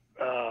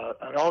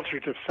altar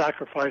to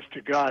sacrifice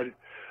to God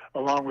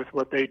along with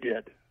what they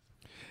did.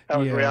 That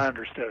was the way I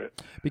understood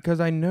it.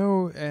 Because I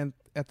know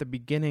at the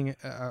beginning,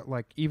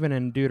 like even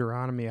in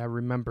Deuteronomy, I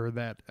remember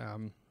that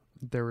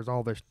there was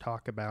all this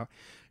talk about,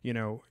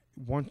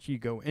 once you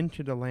go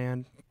into the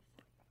land,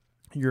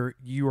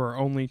 you are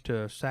only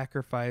to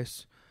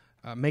sacrifice,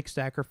 make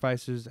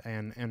sacrifices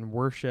and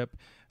worship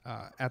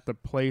at the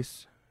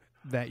place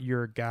that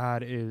your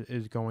God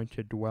is going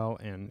to dwell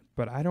in.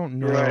 But I don't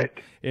know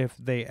if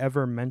they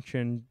ever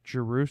mentioned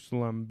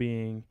Jerusalem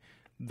being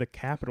the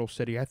capital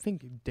city. I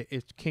think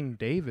it's King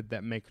David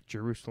that makes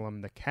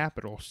Jerusalem the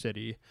capital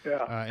city in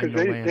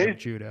the land of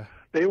Judah.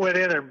 They went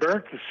in and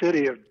burnt the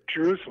city of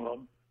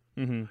Jerusalem.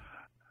 Mm-hmm.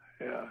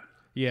 Yeah.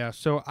 Yeah,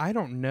 so I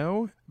don't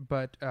know,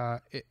 but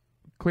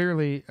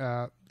clearly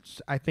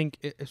I think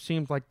it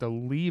seems like the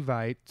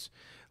Levites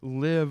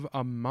live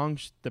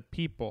amongst the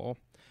people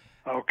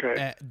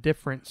at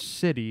different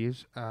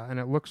cities, and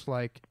it looks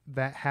like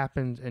that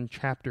happens in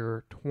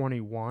chapter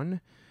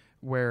 21,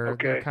 where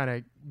they're kind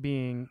of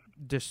being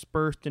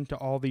dispersed into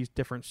all these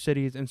different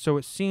cities. And so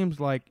it seems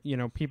like,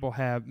 people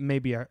have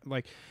maybe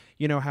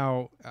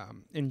how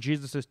in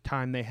Jesus'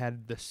 time they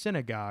had the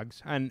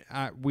synagogues, and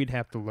we'd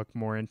have to look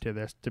more into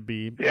this to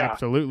be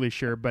absolutely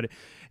sure. But,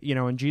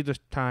 in Jesus'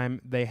 time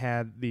they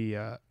had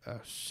the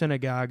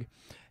synagogue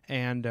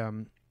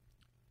and,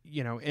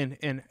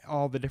 in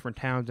all the different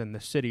towns and the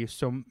cities.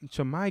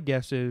 So my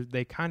guess is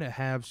they kind of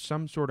have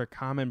some sort of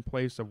common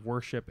place of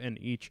worship in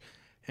each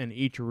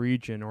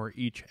region or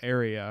each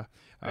area,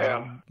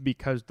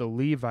 because the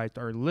Levites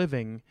are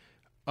living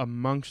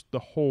amongst the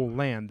whole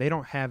land. They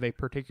don't have a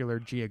particular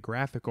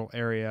geographical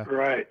area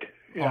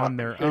on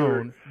their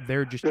own.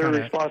 They're just their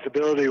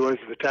responsibility was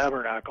the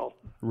tabernacle.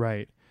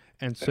 Right.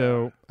 And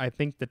so I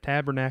think the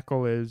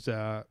tabernacle is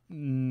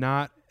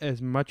not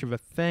as much of a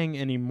thing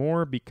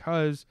anymore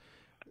because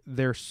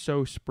they're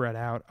so spread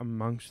out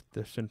amongst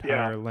this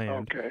entire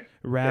land,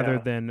 rather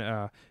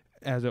than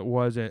as it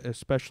was,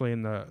 especially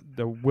in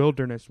the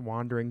wilderness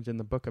wanderings in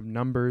the book of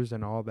Numbers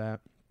and all that,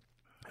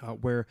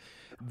 where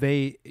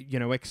they,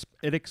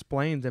 it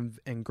explains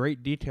in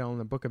great detail in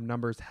the book of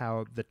Numbers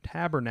how the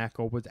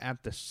tabernacle was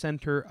at the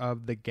center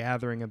of the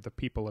gathering of the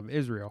people of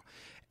Israel,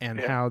 and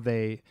how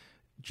they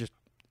just,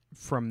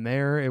 from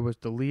there it was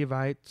the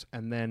Levites,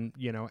 and then,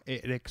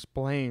 it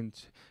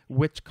explains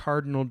which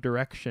cardinal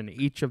direction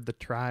each of the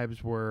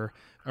tribes were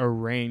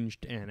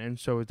arranged in. And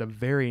so it's a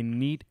very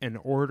neat and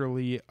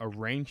orderly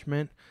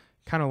arrangement,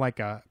 kind of like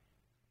a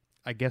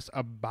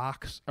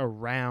box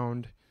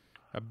around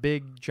a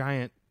big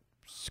giant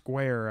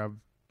square of,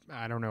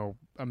 I don't know,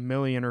 1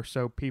 million or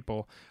so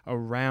people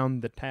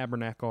around the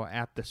tabernacle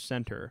at the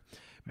center.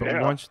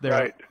 But once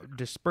they're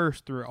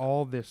dispersed through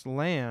all this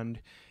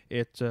land,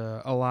 it's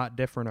a lot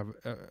different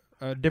of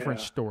a different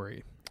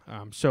story.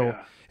 So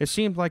it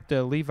seems like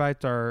the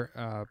Levites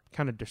are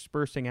kind of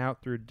dispersing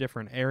out through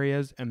different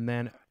areas, and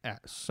then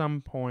at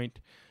some point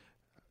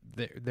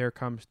there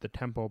comes the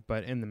temple.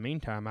 But in the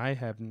meantime, I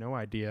have no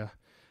idea.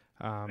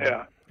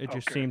 It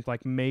just seems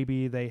like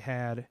maybe they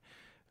had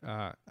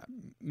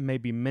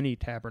maybe many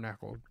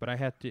tabernacles, but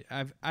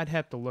I'd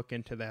have to look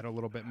into that a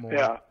little bit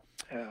more.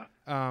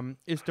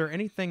 Is there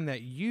anything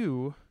that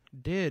you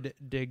did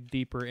dig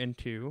deeper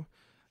into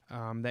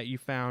that you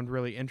found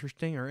really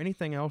interesting, or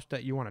anything else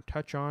that you want to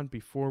touch on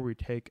before we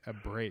take a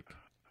break?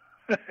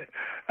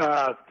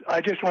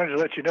 I just wanted to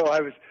let you know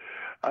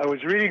I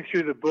was reading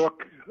through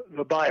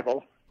the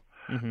Bible,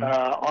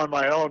 on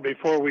my own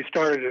before we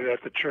started it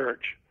at the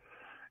church,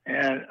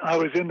 and I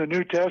was in the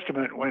New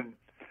Testament when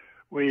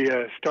we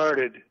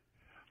started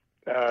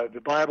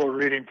the Bible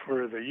reading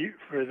for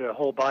the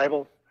whole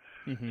Bible.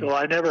 So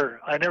I never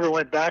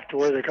went back to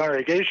where the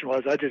congregation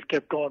was. I just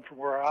kept going from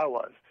where I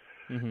was,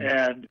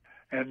 and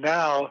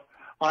now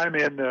I'm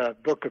in the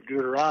book of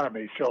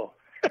Deuteronomy. So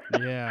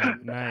yeah,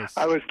 nice.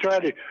 I was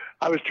trying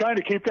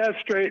to keep that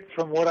straight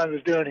from what I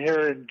was doing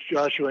here in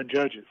Joshua and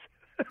Judges.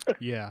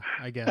 Yeah,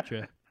 I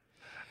gotcha.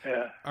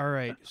 Yeah. All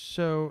right.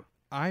 So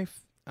I'm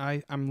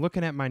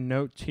looking at my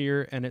notes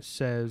here, and it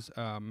says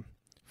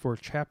for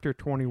chapter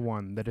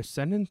 21, the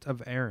descendants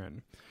of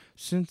Aaron.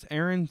 Since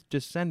Aaron's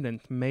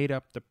descendants made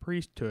up the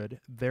priesthood,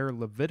 their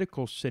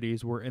Levitical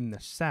cities were in the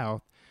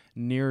south,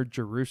 near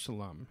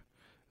Jerusalem.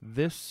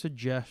 This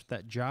suggests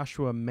that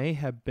Joshua may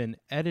have been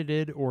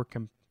edited or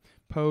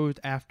composed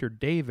after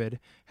David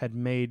had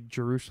made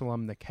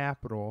Jerusalem the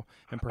capital,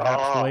 and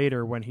perhaps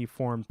later when he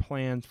formed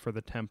plans for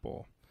the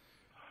temple.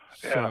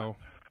 So,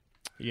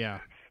 yeah.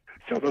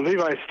 So the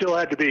Levites still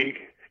had to be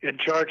in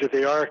charge of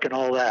the ark and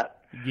all that.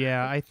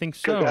 Yeah, I think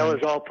so. Because that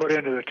was all put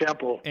into the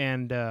temple.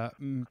 And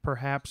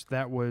perhaps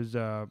that was,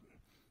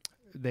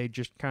 they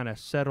just kind of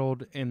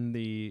settled in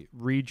the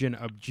region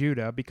of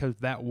Judah, because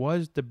that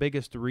was the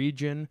biggest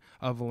region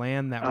of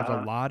land that was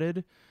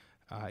allotted,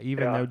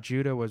 even though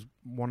Judah was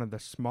one of the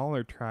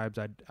smaller tribes,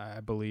 I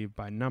believe,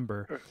 by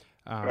number.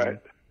 Right.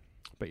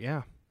 But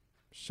yeah,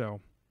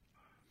 so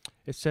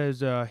it says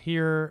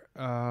here,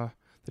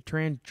 the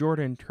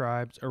Transjordan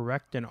tribes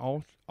erect an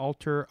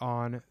altar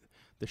on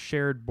the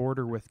shared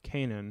border with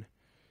Canaan.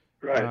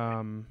 Right.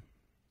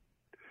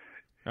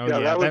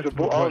 That was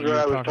the altar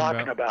I was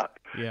talking about.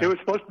 Yeah. It was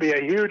supposed to be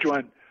a huge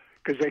one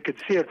because they could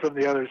see it from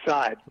the other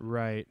side.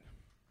 Right.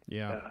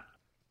 Yeah.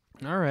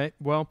 All right.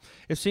 Well,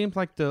 it seems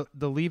like the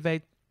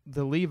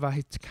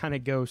Levites kind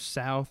of go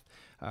south,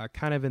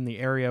 kind of in the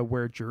area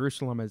where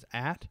Jerusalem is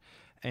at,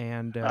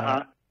 and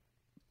there's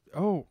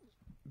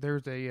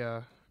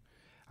a.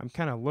 I'm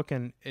kind of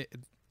looking.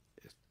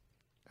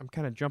 I'm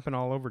kind of jumping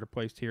all over the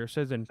place here. It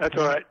says in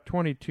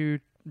 22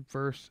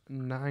 verse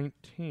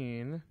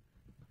 19.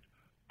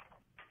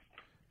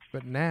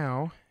 But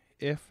now,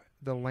 if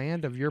the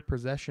land of your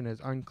possession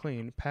is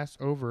unclean, pass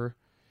over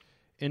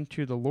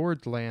into the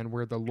Lord's land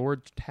where the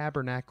Lord's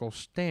tabernacle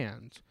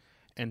stands,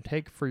 and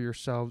take for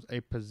yourselves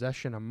a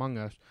possession among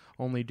us.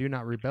 Only do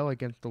not rebel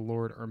against the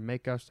Lord or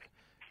make us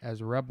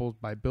as rebels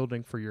by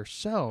building for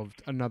yourselves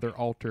another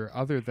altar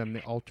other than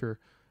the altar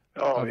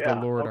of the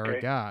Lord our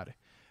God.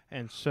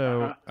 And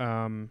so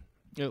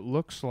it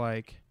looks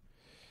like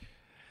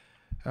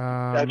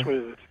that's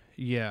where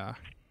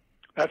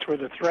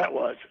the threat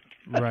was.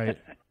 Right.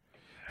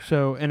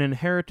 So an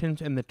inheritance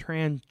in the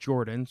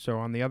Transjordan, so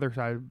on the other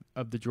side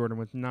of the Jordan,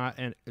 was not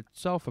in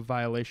itself a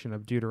violation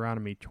of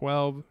Deuteronomy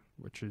 12,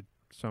 which is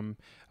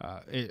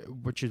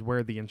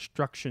where the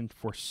instructions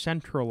for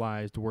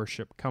centralized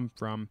worship come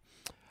from,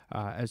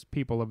 as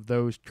people of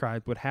those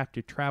tribes would have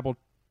to travel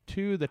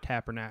to the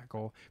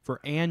tabernacle for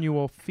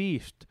annual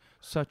feast,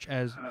 such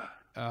as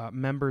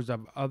members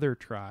of other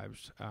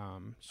tribes.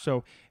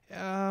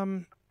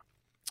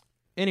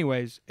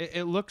 Anyways,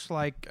 it looks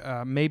like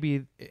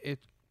maybe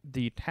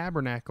the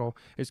tabernacle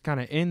is kind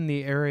of in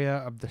the area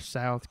of the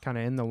south, kind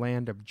of in the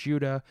land of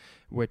Judah,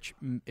 which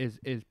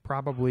is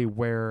probably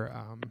where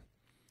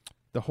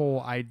the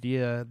whole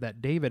idea that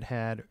David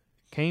had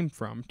came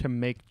from, to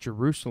make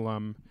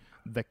Jerusalem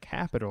the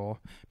capital,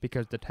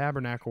 because the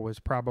tabernacle was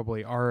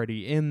probably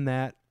already in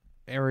that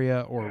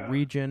area or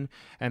region,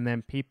 and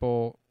then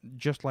people,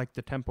 just like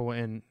the temple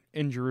in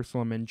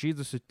Jerusalem in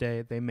Jesus'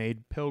 day, they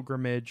made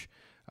pilgrimage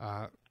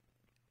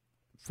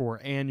for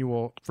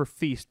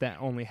feast that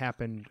only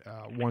happened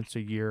once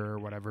a year or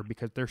whatever,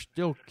 because they're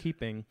still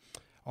keeping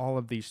all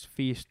of these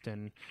feasts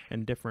and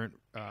different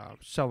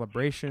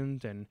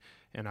celebrations and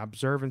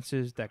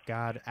observances that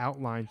God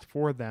outlines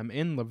for them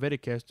in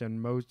Leviticus,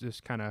 and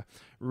Moses kind of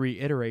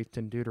reiterates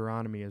in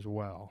Deuteronomy as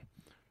well.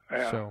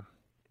 Yeah. So,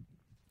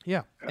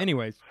 yeah.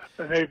 Anyways,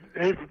 and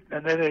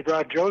then they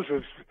brought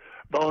Joseph's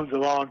bones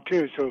along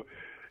too. So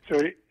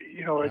it's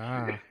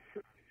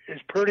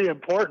pretty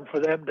important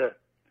for them to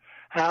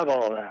have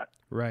all that.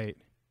 Right.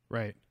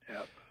 Yep.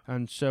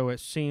 And so it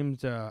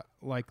seems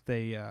like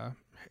they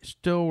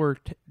still were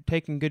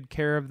taking good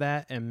care of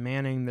that and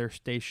manning their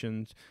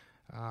stations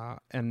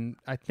And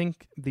I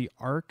think the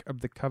Ark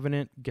of the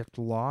Covenant gets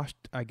lost,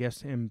 I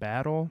guess, in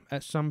battle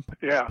at some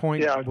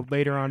point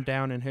later on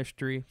down in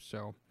history.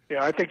 So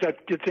yeah, I think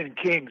that gets in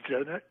Kings,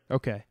 doesn't it?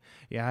 Okay.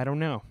 Yeah, I don't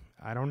know.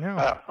 I don't have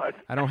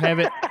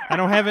it. I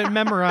don't have it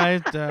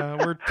memorized.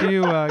 We're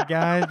two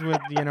guys with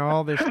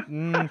all this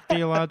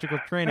theological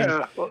training.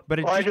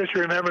 But I just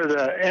remember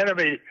the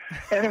enemy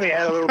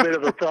had a little bit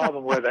of a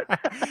problem with it.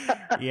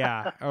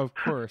 Yeah, of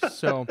course.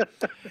 So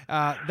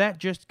that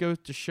just goes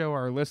to show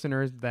our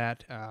listeners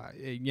that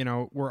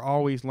we're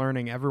always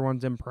learning.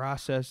 Everyone's in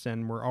process,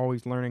 and we're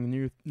always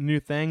learning new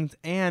things.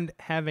 And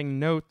having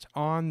notes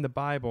on the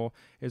Bible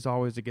is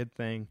always a good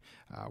thing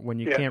when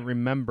you can't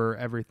remember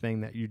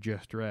everything that you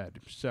just read.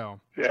 So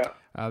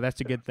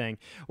that's a good thing.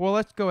 Well,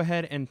 let's go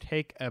ahead and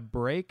take a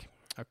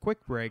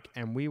quick break,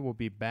 and we will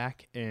be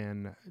back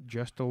in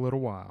just a little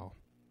while.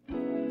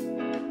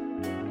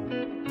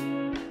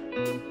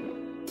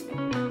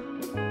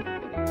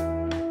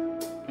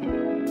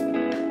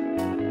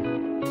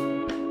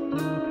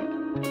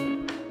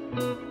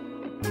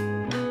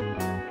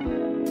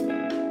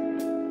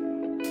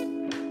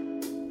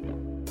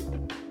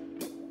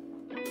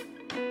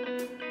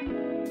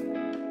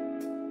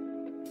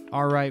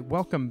 All right,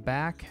 welcome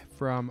back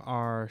from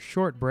our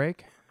short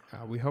break.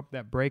 We hope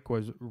that break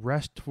was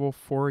restful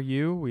for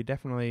you. We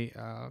definitely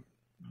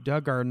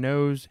dug our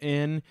nose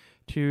in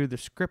to the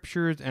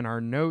scriptures and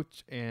our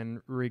notes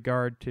in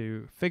regard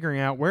to figuring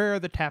out where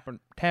the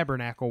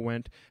tabernacle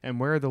went and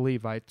where the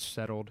Levites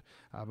settled,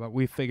 but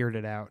we figured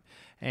it out.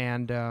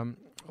 And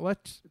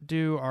let's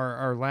do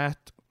our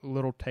last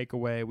little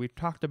takeaway. We've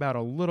talked about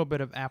a little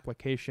bit of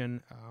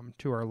application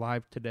to our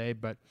life today,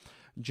 but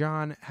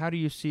John, how do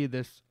you see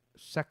this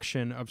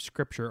section of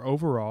Scripture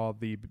overall,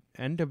 the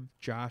end of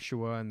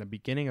Joshua and the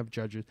beginning of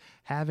Judges,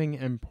 having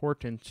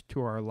importance to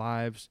our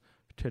lives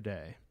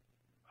today?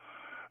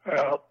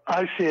 Well,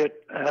 I see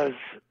it as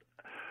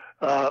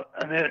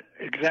an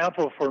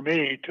example for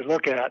me to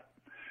look at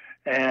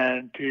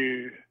and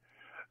to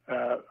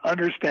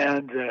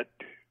understand that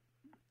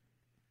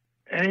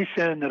any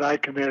sin that I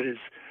commit is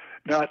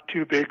not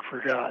too big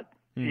for God.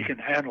 He can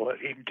handle it.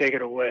 He can take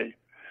it away.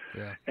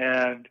 Yeah.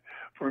 And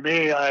for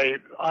me,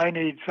 I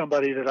need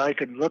somebody that I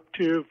can look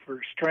to for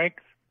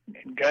strength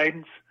and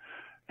guidance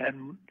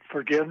and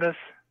forgiveness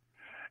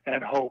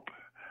and hope.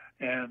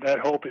 And that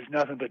hope is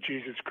nothing but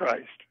Jesus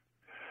Christ.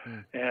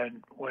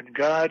 And when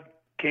God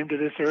came to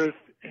this earth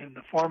in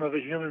the form of a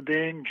human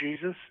being,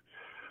 Jesus,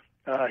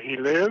 he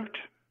lived,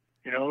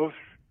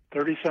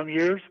 30-some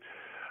years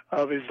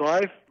of his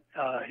life.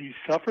 He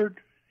suffered,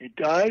 he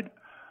died,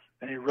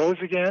 and he rose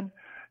again.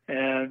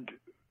 And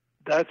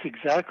that's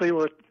exactly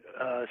what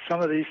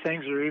some of these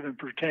things are even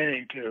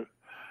pertaining to,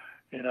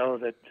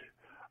 that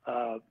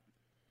the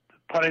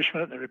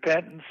punishment, the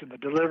repentance, and the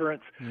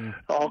deliverance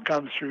all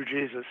comes through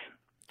Jesus.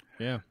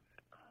 Yeah.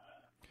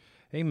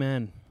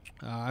 Amen.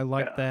 I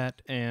like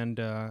that. And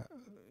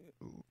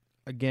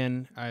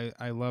again,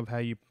 I love how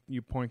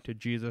you point to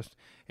Jesus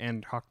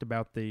and talked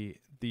about the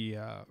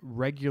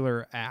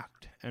regular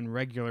act and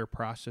regular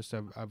process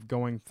of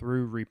going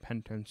through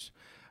repentance,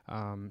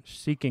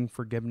 seeking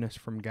forgiveness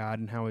from God,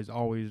 and how he's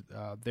always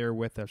there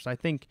with us. I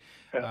think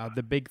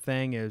the big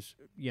thing is,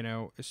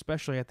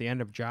 especially at the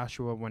end of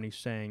Joshua when he's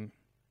saying,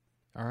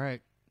 all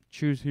right,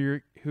 choose who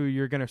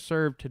you're going to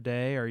serve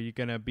today. Are you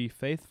going to be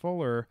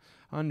faithful or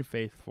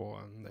unfaithful?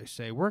 And they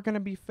say, we're going to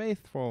be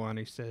faithful. And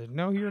he says,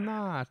 no, you're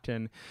not.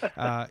 And,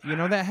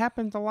 that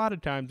happens a lot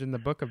of times in the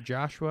book of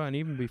Joshua, and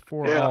even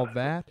before all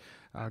that.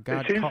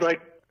 God it seems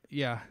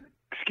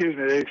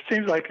it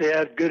seems like they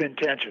had good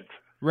intentions.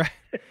 Right.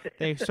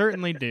 They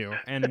certainly do.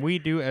 And we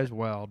do as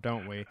well,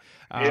 don't we?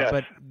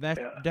 But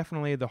that's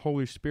definitely the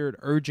Holy Spirit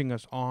urging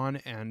us on.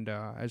 And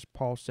as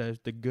Paul says,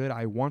 the good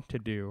I want to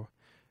do,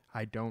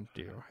 I don't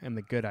do, and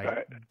the good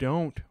I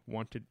don't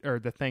want to, or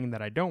the thing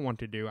that I don't want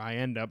to do, I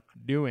end up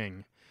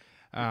doing.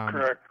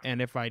 Correct.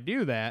 And if I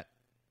do that,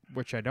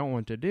 which I don't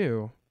want to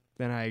do,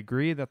 then I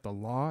agree that the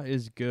law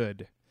is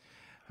good,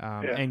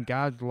 and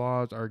God's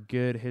laws are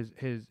good.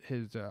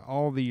 His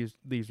all these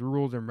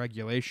rules and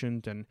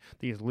regulations and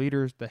these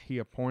leaders that he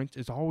appoints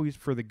is always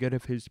for the good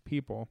of his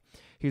people.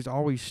 He's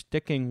always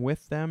sticking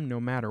with them no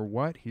matter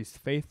what. He's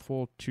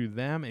faithful to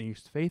them, and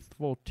he's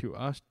faithful to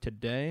us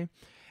today.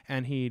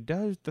 And he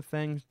does the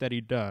things that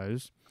he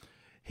does.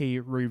 He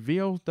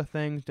reveals the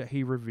things that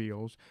he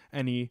reveals.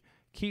 And he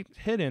keeps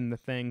hidden the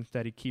things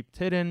that he keeps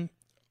hidden,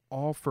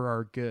 all for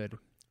our good.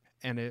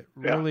 And it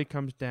really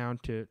comes down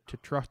to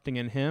trusting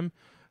in him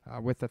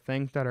with the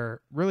things that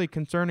are really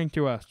concerning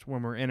to us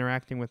when we're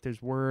interacting with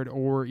his word,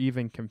 or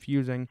even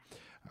confusing,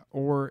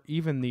 or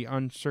even the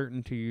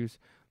uncertainties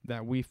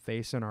that we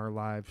face in our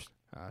lives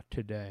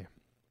today.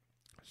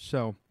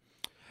 So,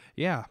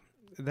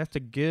 that's a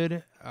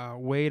good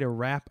way to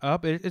wrap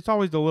up. It's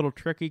always a little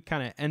tricky,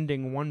 kind of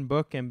ending one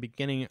book and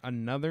beginning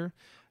another,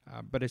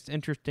 but it's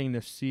interesting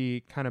to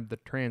see kind of the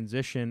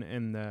transition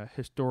in the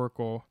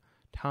historical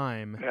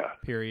time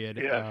period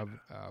of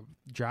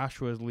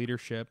Joshua's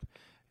leadership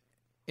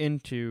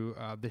into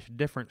this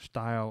different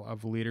style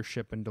of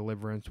leadership and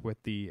deliverance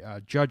with the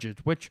judges,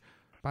 which,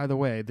 by the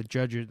way, the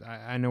judges,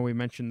 I know we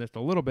mentioned this a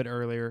little bit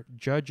earlier,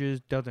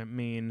 judges doesn't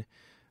mean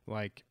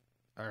like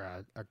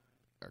a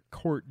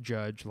court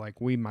judge like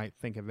we might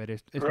think of it.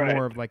 It's Right.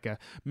 more of like a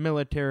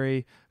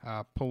military,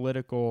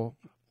 political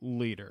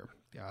leader.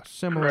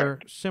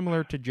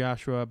 Similar to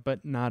Joshua,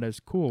 but not as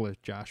cool as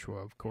Joshua,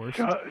 of course.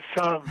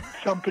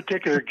 Some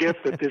particular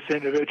gift that this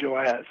individual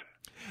has.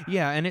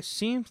 Yeah, and it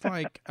seems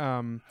like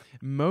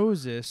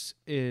Moses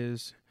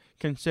is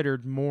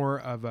considered more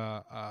of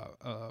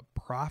a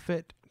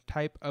prophet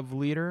type of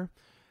leader,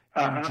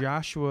 and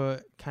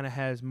Joshua kind of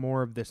has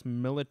more of this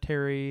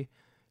military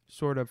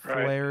sort of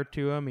flair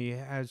to him. He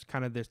has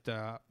kind of this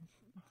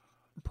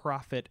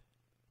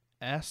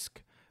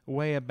prophet-esque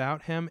way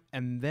about him,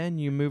 and then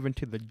you move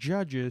into the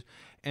judges,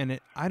 and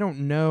I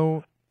don't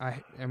know,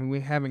 I mean, we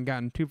haven't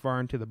gotten too far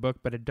into the book,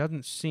 but it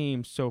doesn't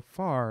seem so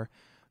far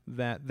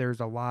that there's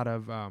a lot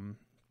of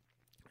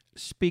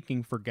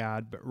speaking for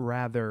God, but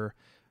rather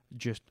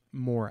just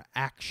more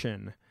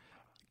action,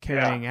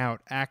 carrying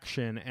out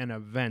action and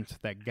events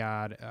that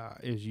God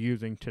is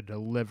using to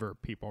deliver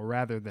people,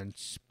 rather than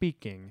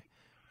speaking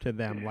to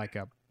them like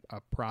a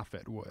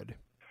prophet would.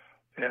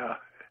 Yeah.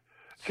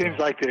 Seems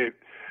like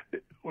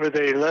where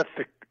they left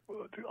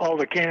all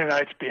the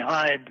Canaanites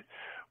behind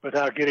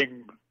without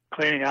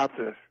cleaning out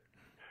the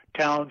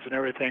towns and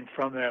everything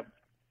from them.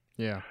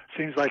 Yeah.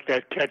 Seems like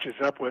that catches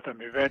up with them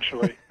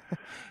eventually.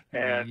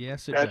 And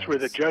yes, that's where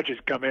the judges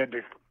come in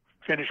to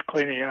finish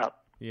cleaning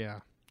up. Yeah.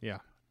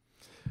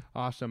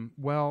 Awesome.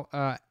 Well,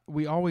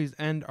 we always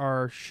end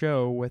our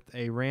show with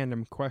a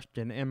random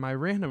question, and my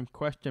random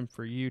question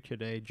for you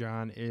today,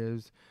 John,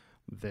 is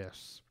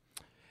this.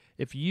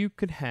 If you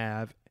could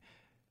have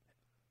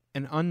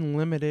an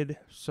unlimited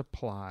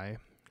supply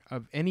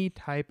of any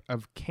type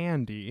of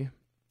candy,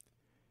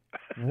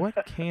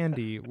 what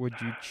candy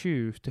would you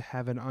choose to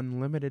have an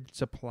unlimited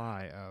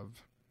supply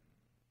of?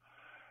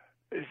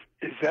 Is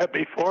that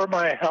before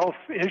my health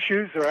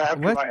issues or after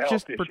my health issues?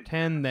 Let's just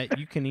pretend that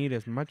you can eat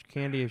as much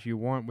candy as you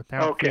want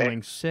without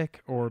feeling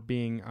sick or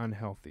being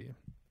unhealthy.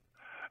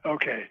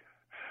 Okay.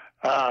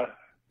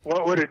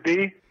 What would it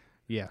be?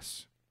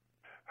 Yes.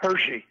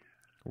 Hershey.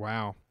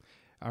 Wow.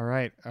 All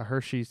right. A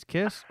Hershey's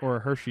Kiss or a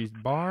Hershey's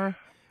bar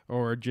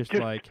or just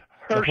like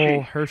Hershey. The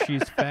whole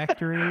Hershey's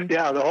factory?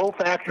 Yeah, the whole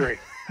factory.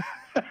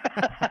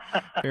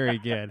 Very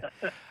good.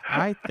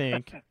 I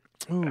think,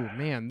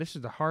 man, this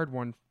is a hard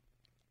one.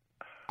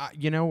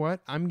 You know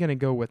what? I'm going to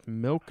go with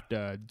Milk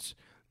Duds.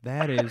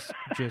 That is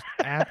just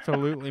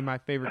absolutely my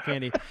favorite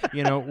candy.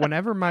 You know,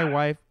 whenever my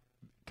wife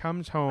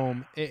comes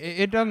home,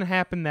 it doesn't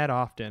happen that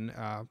often.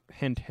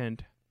 Hint,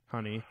 hint,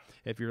 honey,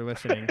 if you're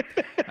listening.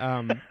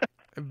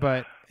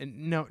 But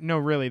no,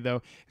 really,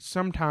 though.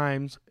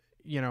 Sometimes,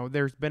 you know,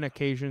 there's been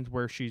occasions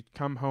where she's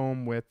come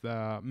home with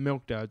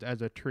Milk Duds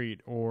as a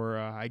treat, or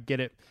I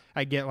get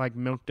like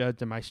Milk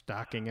Duds in my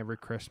stocking every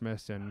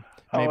Christmas, and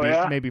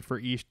maybe for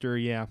Easter,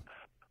 yeah.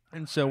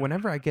 And so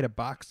whenever I get a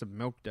box of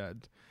Milk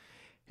Duds,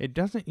 it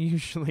doesn't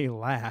usually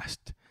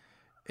last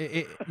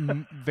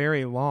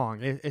very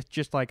long. It's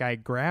just like I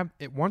grab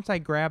it. Once I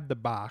grab the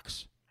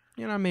box,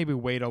 you know, maybe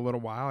wait a little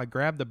while. I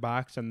grab the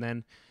box and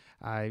then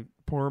I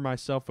pour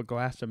myself a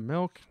glass of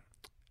milk.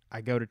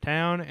 I go to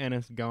town and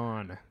it's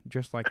gone,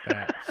 just like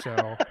that.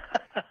 So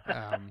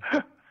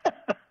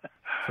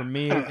for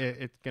me,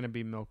 it's going to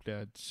be Milk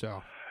Duds.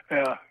 So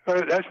yeah,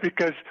 that's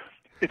because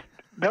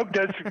Milk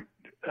Duds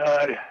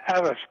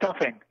have a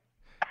stuffing.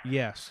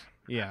 Yes.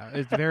 Yeah.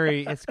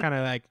 It's kind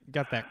of like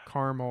got that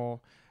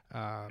caramel,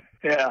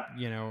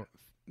 you know,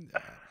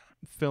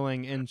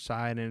 filling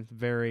inside, and it's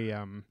very,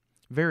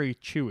 very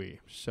chewy.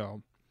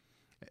 So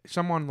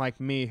someone like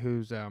me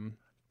who's,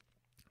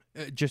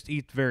 just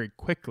eats very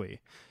quickly,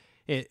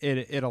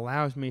 it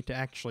allows me to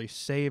actually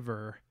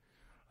savor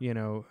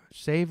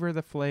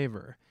the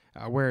flavor.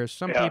 Whereas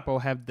some people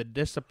have the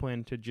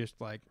discipline to just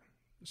like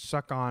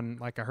suck on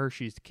like a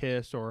Hershey's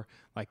Kiss or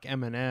like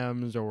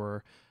M&Ms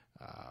or,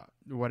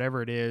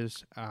 whatever it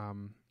is,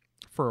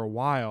 for a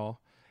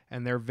while,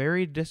 and they're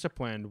very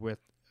disciplined with,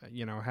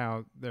 you know,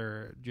 how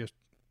they're just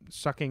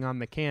sucking on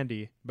the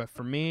candy. But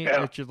for me,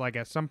 it's just like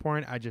at some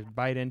point I just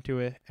bite into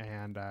it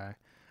and I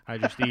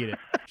just eat it.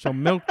 So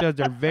Milk Duds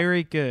are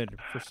very good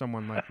for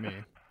someone like me.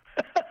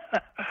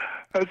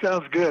 That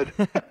sounds good.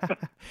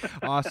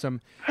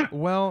 Awesome.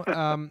 Well,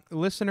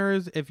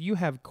 listeners, if you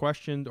have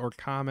questions or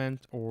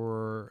comments,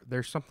 or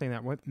there's something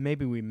that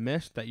maybe we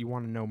missed that you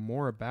want to know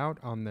more about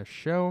on the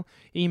show,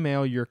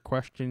 email your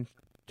questions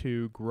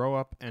to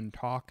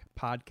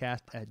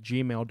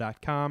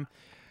growupandtalkpodcast@gmail.com.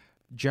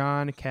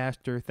 John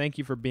Castor, thank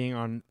you for being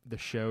on the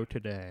show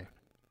today.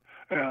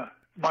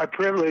 My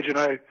privilege, and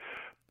I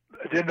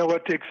didn't know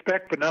what to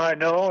expect, but now I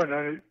know,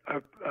 and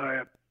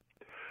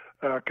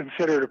I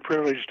consider it a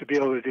privilege to be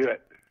able to do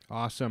it.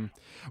 Awesome.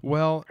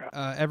 Well,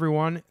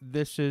 everyone,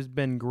 this has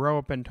been Grow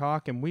Up and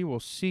Talk, and we will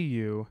see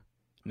you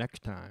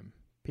next time.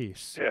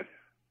 Peace. Yes.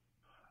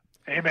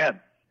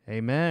 Amen.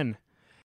 Amen.